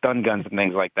done stun guns and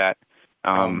things like that.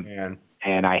 Man.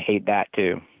 And I hate that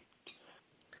too.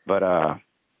 But I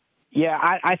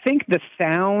think the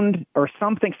sound or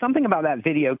something about that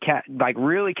video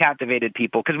really captivated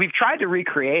people, because we've tried to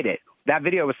recreate it. That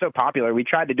video was so popular, we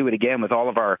tried to do it again with all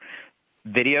of our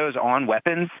videos on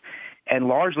weapons, and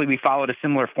largely we followed a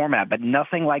similar format, but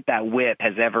nothing like that whip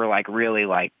has ever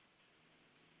really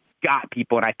got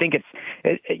people. And I think it's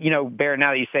Bear,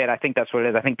 now that you say it, I think that's what it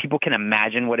is. I think people can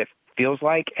imagine what it feels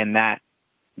like, and that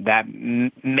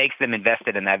makes them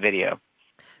invested in that video.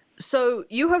 So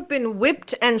you have been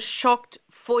whipped and shocked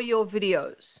for your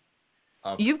videos.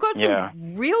 You've got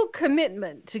some real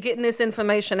commitment to getting this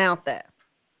information out there.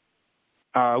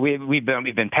 We've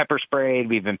been pepper sprayed,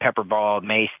 we've been pepper balled,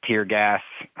 mace, tear gas,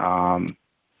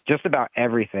 just about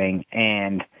everything.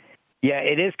 And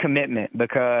it is commitment,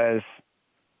 because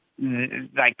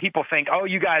people think, oh,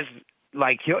 you guys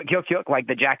like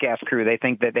the Jackass crew, they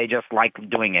think that they just like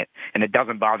doing it and it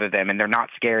doesn't bother them and they're not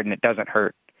scared and it doesn't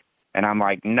hurt. And I'm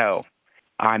like, no,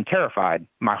 I'm terrified.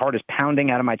 My heart is pounding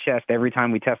out of my chest every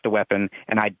time we test a weapon,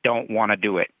 and I don't want to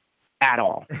do it at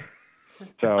all.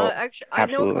 So actually, I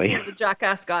know a couple of the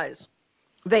Jackass guys.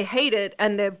 They hate it,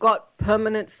 and they've got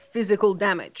permanent physical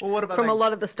damage from a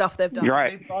lot of the stuff they've done. You're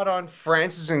right. They fought on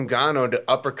Francis Ngannou to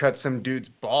uppercut some dude's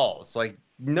balls.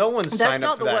 No one signed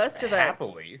up for that happily. That's not the worst of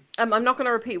it. I'm not going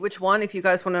to repeat which one. If you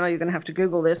guys want to know, you're going to have to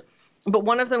Google this. But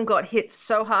one of them got hit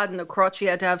so hard in the crotch, he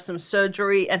had to have some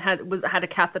surgery and had a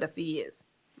catheter for years.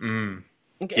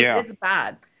 It's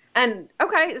bad. And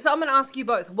okay, so I'm going to ask you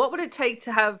both: what would it take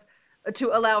to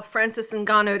allow Francis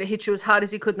Ngannou to hit you as hard as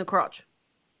he could in the crotch?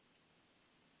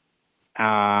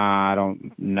 I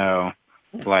don't know.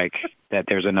 That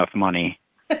there's enough money.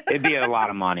 It'd be a lot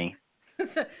of money.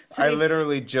 I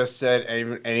literally just said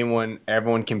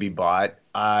everyone can be bought.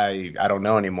 I don't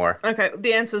know anymore. Okay,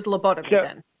 the answer is lobotomy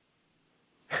then.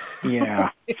 Yeah.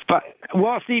 But,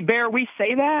 see, Bear, we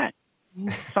say that.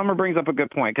 Summer brings up a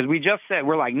good point, because we just said,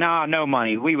 we're like, nah, no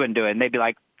money. We wouldn't do it. And they'd be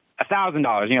like,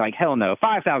 $1,000. And you're like, hell no.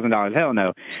 $5,000. Hell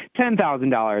no.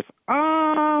 $10,000.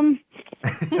 And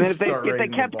then if they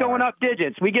kept going up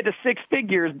digits, we get to 6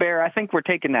 figures, Bear. I think we're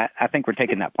taking that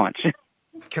punch.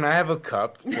 Can I have a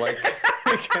cup?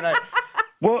 Can I?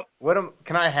 Well,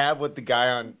 can I have what the guy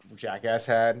on Jackass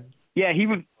had? Yeah, he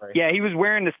was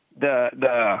wearing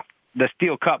the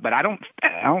steel cup, but I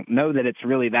don't know that it's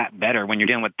really that better when you're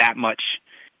dealing with that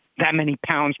many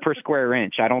pounds per square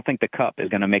inch. I don't think the cup is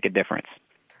going to make a difference.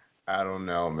 I don't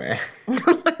know, man.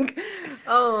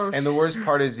 And the worst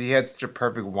part is he had such a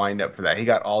perfect wind-up for that. He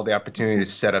got all the opportunity to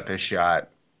set up his shot.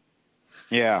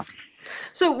 Yeah.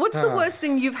 So what's the worst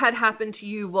thing you've had happen to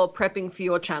you while prepping for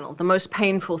your channel? The most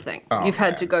painful thing you've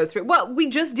had to go through? Well, we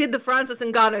just did the Francis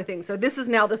Ngannou thing, so this is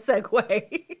now the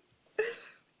segue.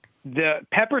 The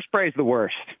pepper spray is the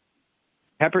worst.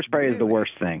 Pepper spray is the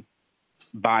worst thing,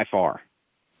 by far.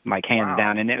 Hands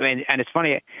down. And it's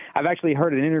funny, I've actually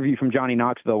heard an interview from Johnny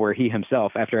Knoxville where he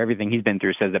himself, after everything he's been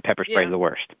through, says that pepper spray is the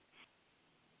worst.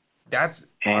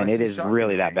 And it is shocking.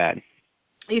 Really that bad.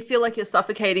 You feel like you're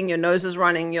suffocating, your nose is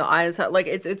running, your eyes are,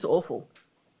 it's awful.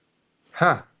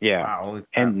 Huh. Yeah. Wow.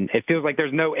 And it feels like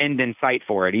there's no end in sight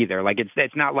for it either.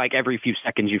 It's not like every few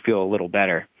seconds you feel a little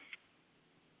better.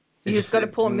 You just got to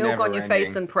pour milk on your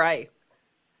face and pray.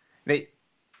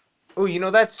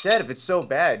 That said, if it's so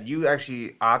bad, you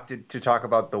actually opted to talk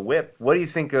about the whip. What do you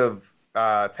think of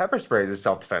pepper spray as a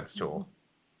self-defense tool?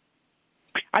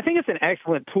 I think it's an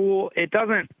excellent tool. It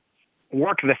doesn't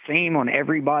work the same on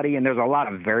everybody, and there's a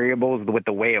lot of variables with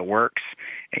the way it works.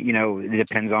 It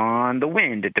depends on the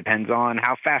wind. It depends on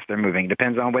how fast they're moving. It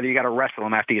depends on whether you got to wrestle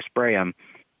them after you spray them.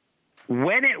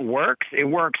 When it works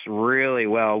really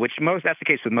well, that's the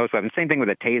case with most weapons. Same thing with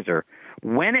a taser.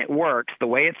 When it works the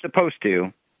way it's supposed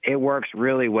to, it works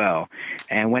really well.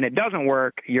 And when it doesn't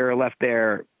work, you're left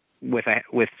there with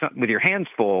your hands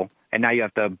full, and now you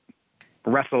have to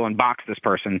wrestle and box this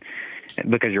person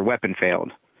because your weapon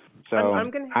failed. So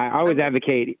I always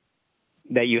advocate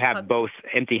that you have both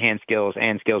empty hand skills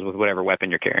and skills with whatever weapon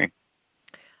you're carrying.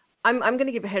 I'm going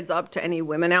to give a heads up to any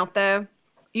women out there.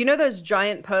 You know those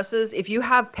giant purses? If you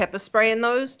have pepper spray in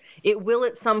those, it will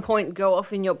at some point go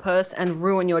off in your purse and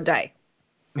ruin your day.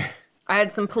 I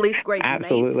had some police-grade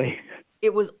mace.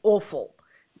 It was awful.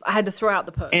 I had to throw out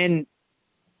the purse. And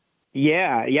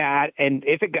yeah. And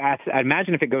I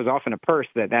imagine if it goes off in a purse,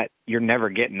 that you're never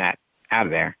getting that out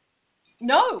of there.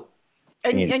 No.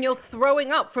 And you're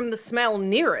throwing up from the smell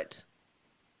near it.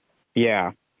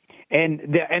 Yeah. And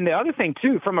the other thing,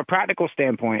 too, from a practical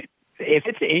standpoint, if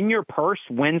it's in your purse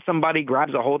when somebody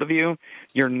grabs a hold of you,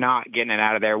 you're not getting it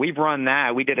out of there. We've run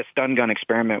that. We did a stun gun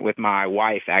experiment with my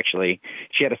wife, actually.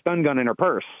 She had a stun gun in her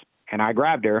purse, and I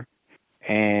grabbed her,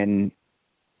 and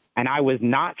I was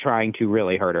not trying to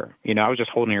really hurt her. I was just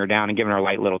holding her down and giving her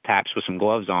light little taps with some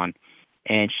gloves on.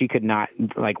 And she could not,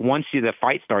 once the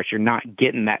fight starts, you're not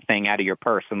getting that thing out of your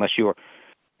purse unless you're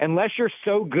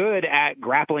so good at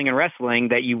grappling and wrestling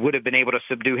that you would have been able to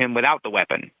subdue him without the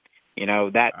weapon.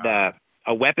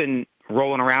 A weapon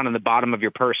rolling around in the bottom of your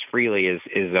purse freely is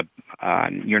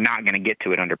you're not going to get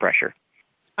to it under pressure.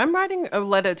 I'm writing a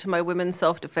letter to my women's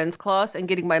self-defense class and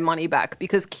getting my money back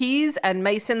because keys and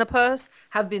mace in the purse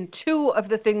have been two of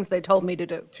the things they told me to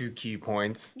do. 2 key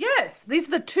points. Yes, these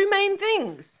are the 2 main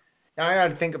things. Now I got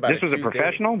to think about this. This was a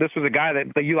professional? This was a guy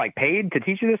that you paid to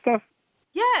teach you this stuff?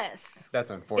 Yes. That's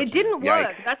unfortunate. It didn't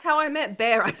work. That's how I met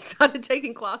Bear. I started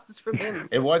taking classes from him.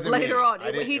 It wasn't later me. on.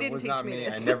 He didn't teach me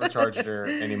this. I never charged her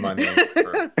any money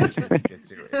for teaching me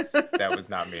jiu-jitsu. That was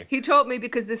not me. He taught me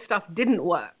because this stuff didn't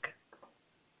work.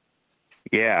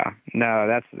 Yeah.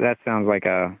 No, that sounds like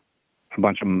a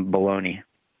bunch of baloney.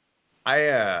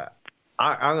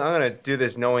 I'm going to do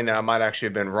this knowing that I might actually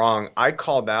have been wrong. I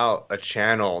called out a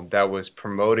channel that was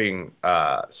promoting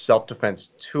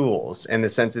self-defense tools in the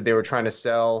sense that they were trying to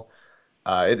sell,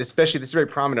 especially this is very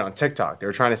prominent on TikTok. They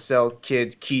were trying to sell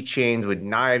kids keychains with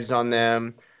knives on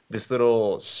them, this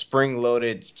little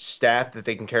spring-loaded staff that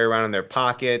they can carry around in their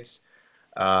pockets.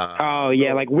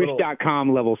 Like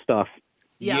Wish.com level stuff.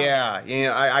 Yeah.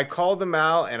 I called them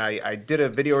out, and I did a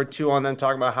video or 2 on them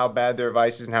talking about how bad their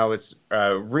advice is and how it's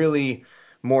really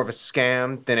more of a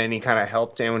scam than any kind of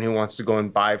help to anyone who wants to go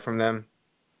and buy from them.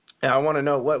 And I want to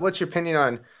know, what's your opinion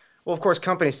on, well, of course,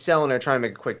 companies selling are trying to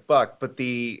make a quick buck, but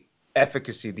the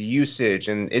efficacy, the usage,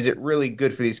 and is it really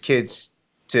good for these kids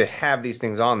to have these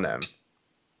things on them?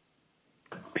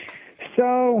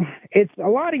 So it's a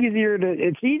lot easier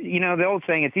the old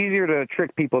saying, it's easier to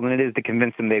trick people than it is to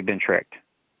convince them they've been tricked.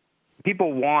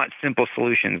 People want simple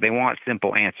solutions. They want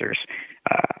simple answers.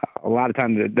 A lot of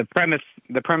times the premise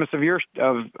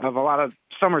of a lot of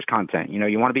Summer's content,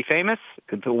 you want to be famous.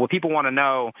 Well, people want to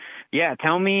know,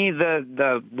 tell me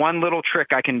the one little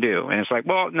trick I can do. And it's like,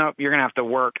 well, no, you're going to have to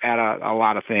work at a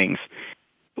lot of things.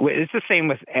 It's the same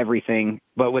with everything,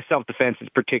 but with self-defense, it's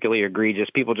particularly egregious.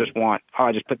 People just want,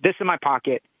 I just put this in my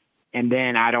pocket, and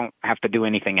then I don't have to do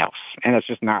anything else. And that's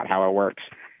just not how it works.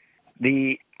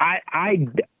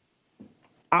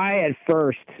 At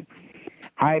first,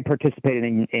 I participated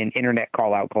in internet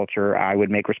call-out culture. I would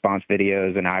make response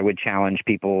videos, and I would challenge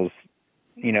people's,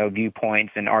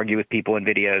 viewpoints and argue with people in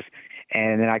videos.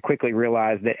 And then I quickly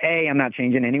realized that, A, I'm not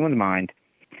changing anyone's mind,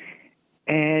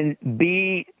 and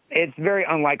B, it's very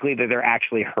unlikely that they're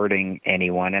actually hurting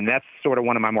anyone. And that's sort of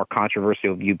one of my more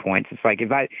controversial viewpoints. It's like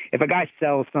if a guy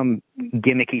sells some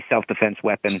gimmicky self-defense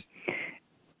weapon,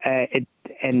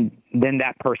 and then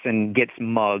that person gets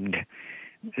mugged,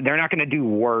 they're not going to do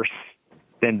worse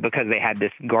than because they had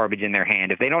this garbage in their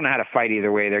hand. If they don't know how to fight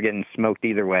either way, they're getting smoked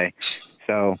either way.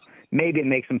 So maybe it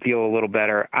makes them feel a little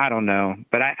better. I don't know.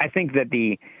 But I think that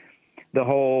the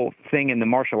whole thing in the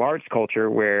martial arts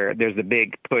culture where there's a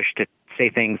big push to say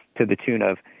things to the tune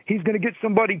of, he's going to get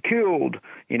somebody killed,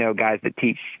 guys that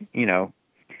teach,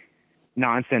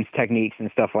 nonsense techniques and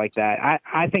stuff like that.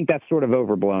 I think that's sort of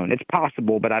overblown. It's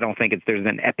possible, but I don't think there's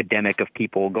an epidemic of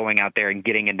people going out there and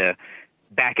getting into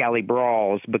back alley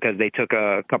brawls because they took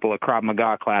a couple of Krav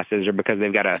Maga classes or because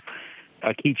they've got a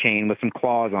keychain with some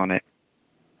claws on it.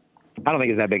 I don't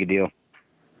think it's that big a deal.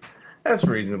 That's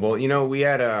reasonable. We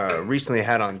had recently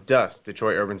had on Dust,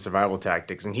 Detroit Urban Survival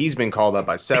Tactics, and he's been called up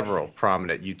by several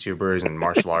prominent YouTubers and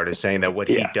martial artists saying that what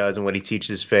he does and what he teaches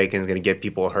is fake and is going to get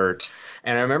people hurt.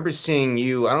 And I remember seeing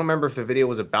you, I don't remember if the video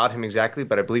was about him exactly,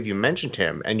 but I believe you mentioned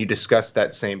him, and you discussed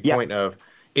that same point of,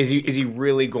 is he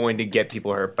really going to get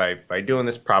people hurt by doing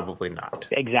this? Probably not.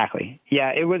 Exactly.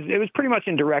 Yeah, it was pretty much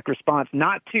in direct response,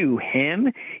 not to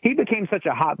him. He became such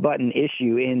a hot button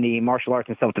issue in the martial arts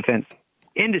and self-defense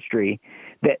industry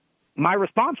that my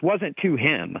response wasn't to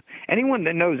him. Anyone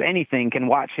that knows anything can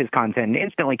watch his content and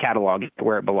instantly catalog it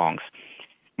where it belongs.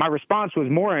 My response was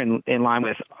more in line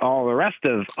with all the rest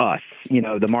of us,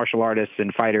 the martial artists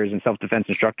and fighters and self-defense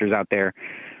instructors out there.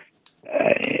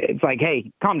 It's like,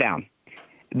 hey, calm down.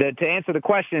 To answer the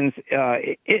questions,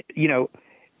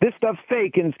 this stuff's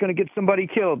fake and it's going to get somebody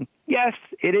killed. Yes,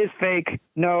 it is fake.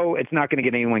 No, it's not going to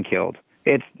get anyone killed.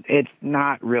 It's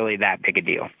not really that big a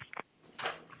deal.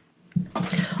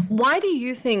 Why do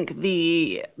you think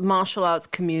the martial arts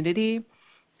community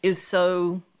is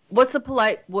so, what's a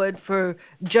polite word for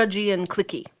judgy and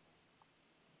cliquey?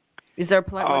 Is there a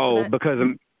polite word for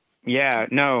that?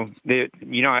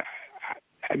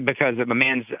 Because a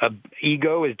man's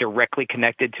ego is directly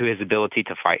connected to his ability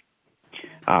to fight.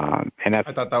 And I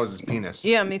thought that was his penis.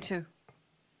 Yeah, me too.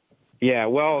 Yeah,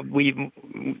 well,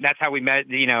 that's how we met.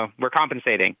 We're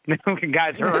compensating. When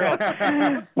guys are real.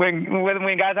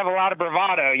 when guys have a lot of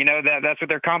bravado, that's what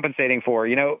they're compensating for.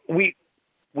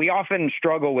 We often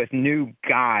struggle with new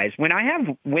guys. When I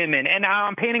have women, and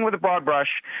I'm painting with a broad brush,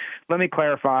 let me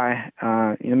clarify.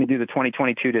 Let me do the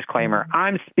 2022 disclaimer.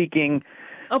 I'm speaking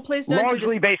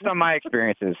largely based on my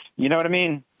experiences. You know what I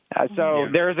mean?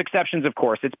 There's exceptions, of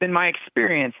course. It's been my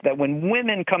experience that when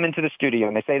women come into the studio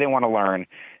and they say they want to learn,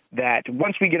 that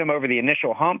once we get them over the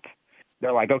initial hump,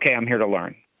 they're like, okay, I'm here to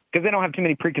learn. Because they don't have too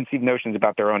many preconceived notions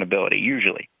about their own ability,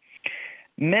 usually.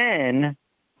 Men,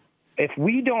 if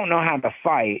we don't know how to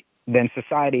fight, then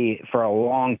society for a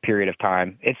long period of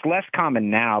time, it's less common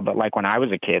now, but like when I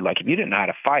was a kid, like if you didn't know how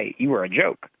to fight, you were a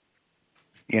joke.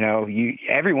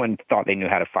 Everyone thought they knew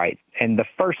how to fight. And the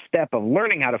first step of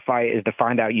learning how to fight is to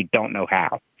find out you don't know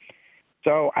how.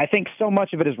 So I think so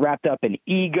much of it is wrapped up in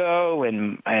ego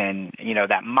and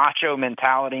that macho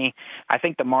mentality. I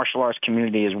think the martial arts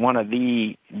community is one of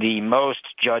the most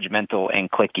judgmental and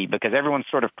cliquey because everyone's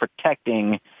sort of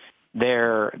protecting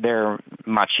their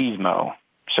machismo,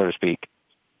 so to speak.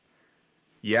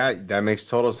 Yeah, that makes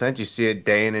total sense. You see it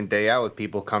day in and day out with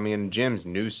people coming in gyms,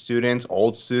 new students,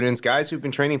 old students, guys who've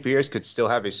been training for years could still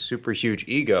have a super huge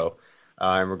ego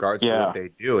in regards to what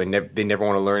they do, and they never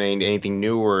want to learn anything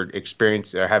new or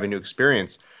experience have a new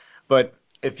experience. But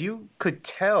if you could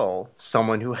tell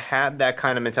someone who had that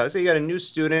kind of mentality, say you got a new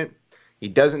student, he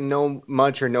doesn't know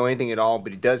much or know anything at all,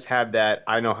 but he does have that,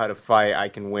 I know how to fight, I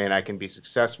can win, I can be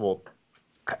successful.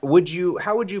 How would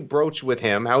you broach with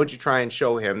him? How would you try and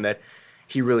show him that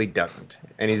he really doesn't,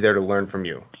 and he's there to learn from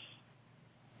you?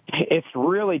 It's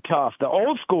really tough. The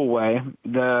old school way,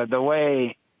 the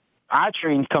way I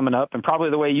trained coming up, and probably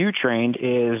the way you trained,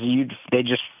 is they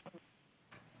just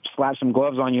slap some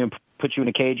gloves on you and put you in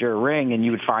a cage or a ring, and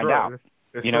you would find out.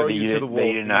 They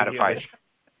didn't know how to fight.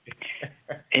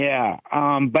 Yeah,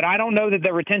 but I don't know that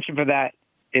the retention for that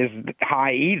is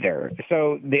high either.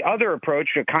 So the other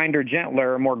approach, a kinder,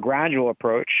 gentler, more gradual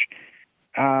approach,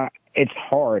 it's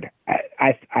hard.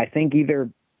 I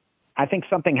think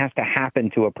something has to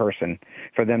happen to a person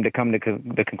for them to come to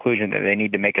the conclusion that they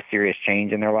need to make a serious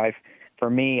change in their life. For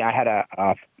me, I had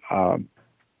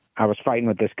I was fighting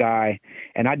with this guy,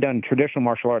 and I'd done traditional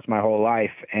martial arts my whole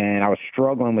life, and I was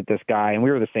struggling with this guy, and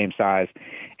we were the same size,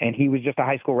 and he was just a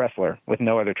high school wrestler with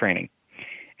no other training.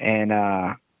 And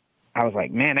I was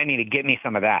like, man, I need to get me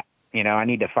some of that. I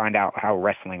need to find out how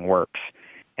wrestling works.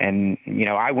 And,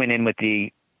 I went in with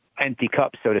the empty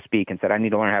cup, so to speak, and said, I need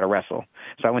to learn how to wrestle.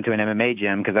 So I went to an MMA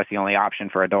gym because that's the only option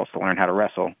for adults to learn how to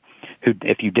wrestle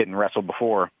if you didn't wrestle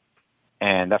before.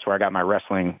 And that's where I got my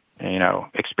wrestling,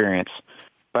 experience.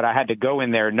 But I had to go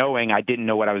in there knowing I didn't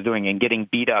know what I was doing and getting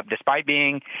beat up, despite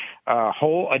being a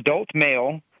whole adult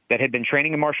male that had been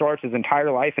training in martial arts his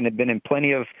entire life and had been in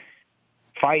plenty of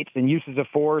fights and uses of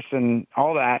force and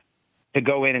all that, to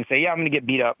go in and say, yeah, I'm going to get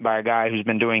beat up by a guy who's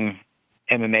been doing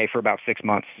MMA for about 6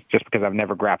 months just because I've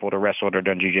never grappled or wrestled or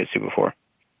done jiu-jitsu before.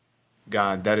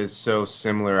 God, that is so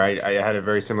similar. I had a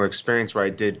very similar experience where I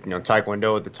did,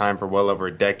 Taekwondo at the time for well over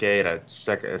a decade, a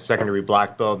secondary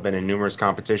black belt, been in numerous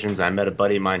competitions. I met a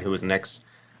buddy of mine who was an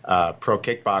ex-pro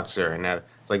kickboxer, and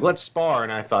it's like, let's spar.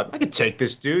 And I thought, I could take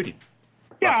this dude. He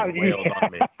wailed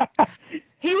on me.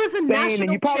 He was a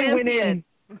national champion.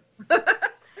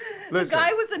 Listen, the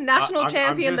guy was a national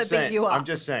champion that beat you up. I'm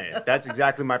just saying. That's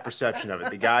exactly my perception of it.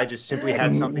 The guy just simply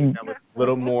had something that was a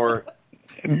little more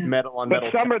metal on metal.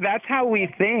 But Summer, that's how we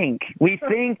think. We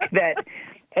think that,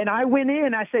 and I went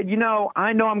in, I said,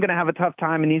 I know I'm going to have a tough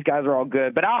time and these guys are all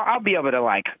good, but I'll be able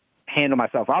to handle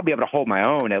myself. I'll be able to hold my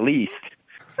own at least.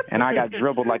 And I got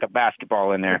dribbled like a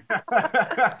basketball in there.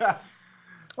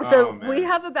 So we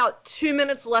have about 2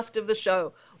 minutes left of the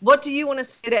show. What do you want to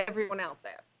say to everyone out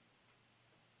there?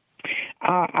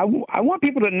 I want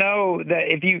people to know that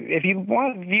if you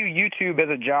want to view YouTube as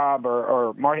a job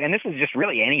or and this is just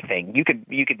really anything, you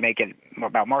could make it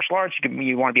about martial arts.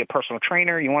 You want to be a personal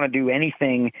trainer. You want to do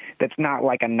anything that's not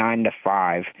like a 9 to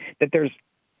 5.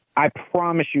 I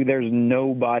promise you, there's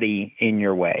nobody in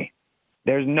your way.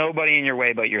 There's nobody in your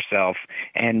way but yourself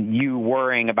and you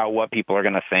worrying about what people are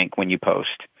going to think when you post.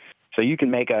 So you can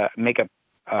make a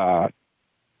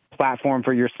platform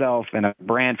for yourself and a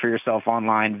brand for yourself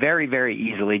online very, very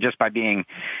easily just by being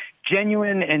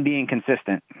genuine and being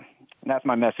consistent. And that's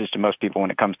my message to most people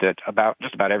when it comes to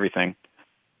just about everything.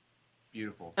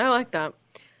 Beautiful. I like that.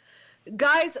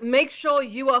 Guys, make sure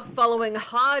you are following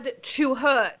Hard to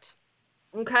Hurt.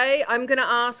 Okay? I'm going to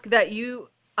ask that you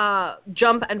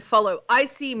jump and follow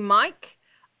IC Mike,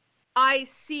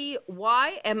 ICYMIKEP,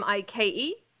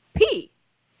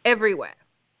 everywhere.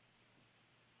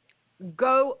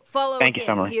 Go follow him. Thank you,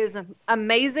 Summer. He is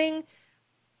amazing.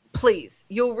 Please,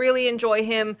 you'll really enjoy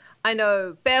him. I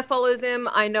know Bear follows him.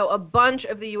 I know a bunch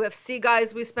of the UFC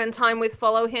guys we spend time with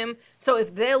follow him. So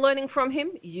if they're learning from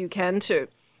him, you can too.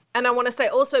 And I want to say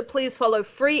also, please follow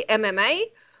Free MMA,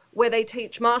 where they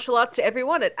teach martial arts to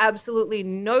everyone at absolutely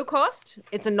no cost.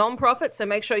 It's a non-profit, so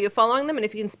make sure you're following them. And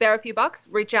if you can spare a few bucks,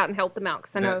 reach out and help them out.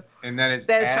 Because I know that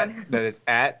is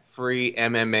at Free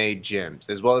MMA Gyms,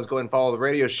 as well as go and follow the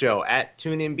radio show at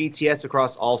TuneIn BTS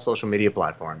across all social media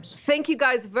platforms. Thank you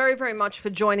guys very, very much for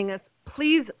joining us.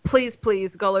 Please, please,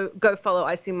 please go follow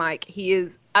IC Mike. He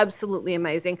is absolutely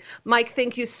amazing. Mike,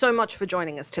 thank you so much for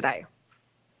joining us today.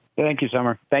 Thank you,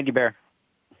 Summer. Thank you, Bear.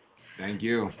 Thank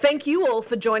you. Thank you all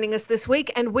for joining us this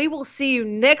week, and we will see you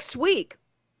next week.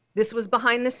 This was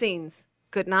Behind the Scenes.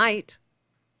 Good night.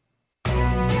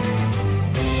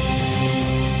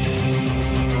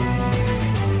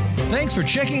 Thanks for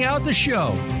checking out the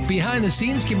show. Behind the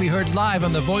Scenes can be heard live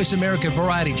on the Voice America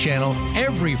Variety Channel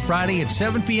every Friday at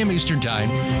 7 p.m. Eastern Time,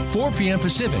 4 p.m.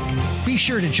 Pacific. Be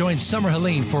sure to join Summer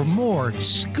Helene for more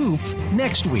Scoop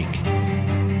next week.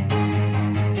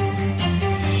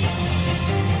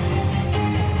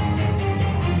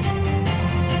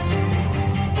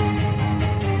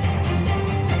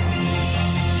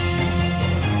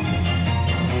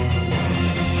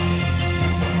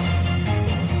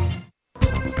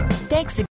 Thanks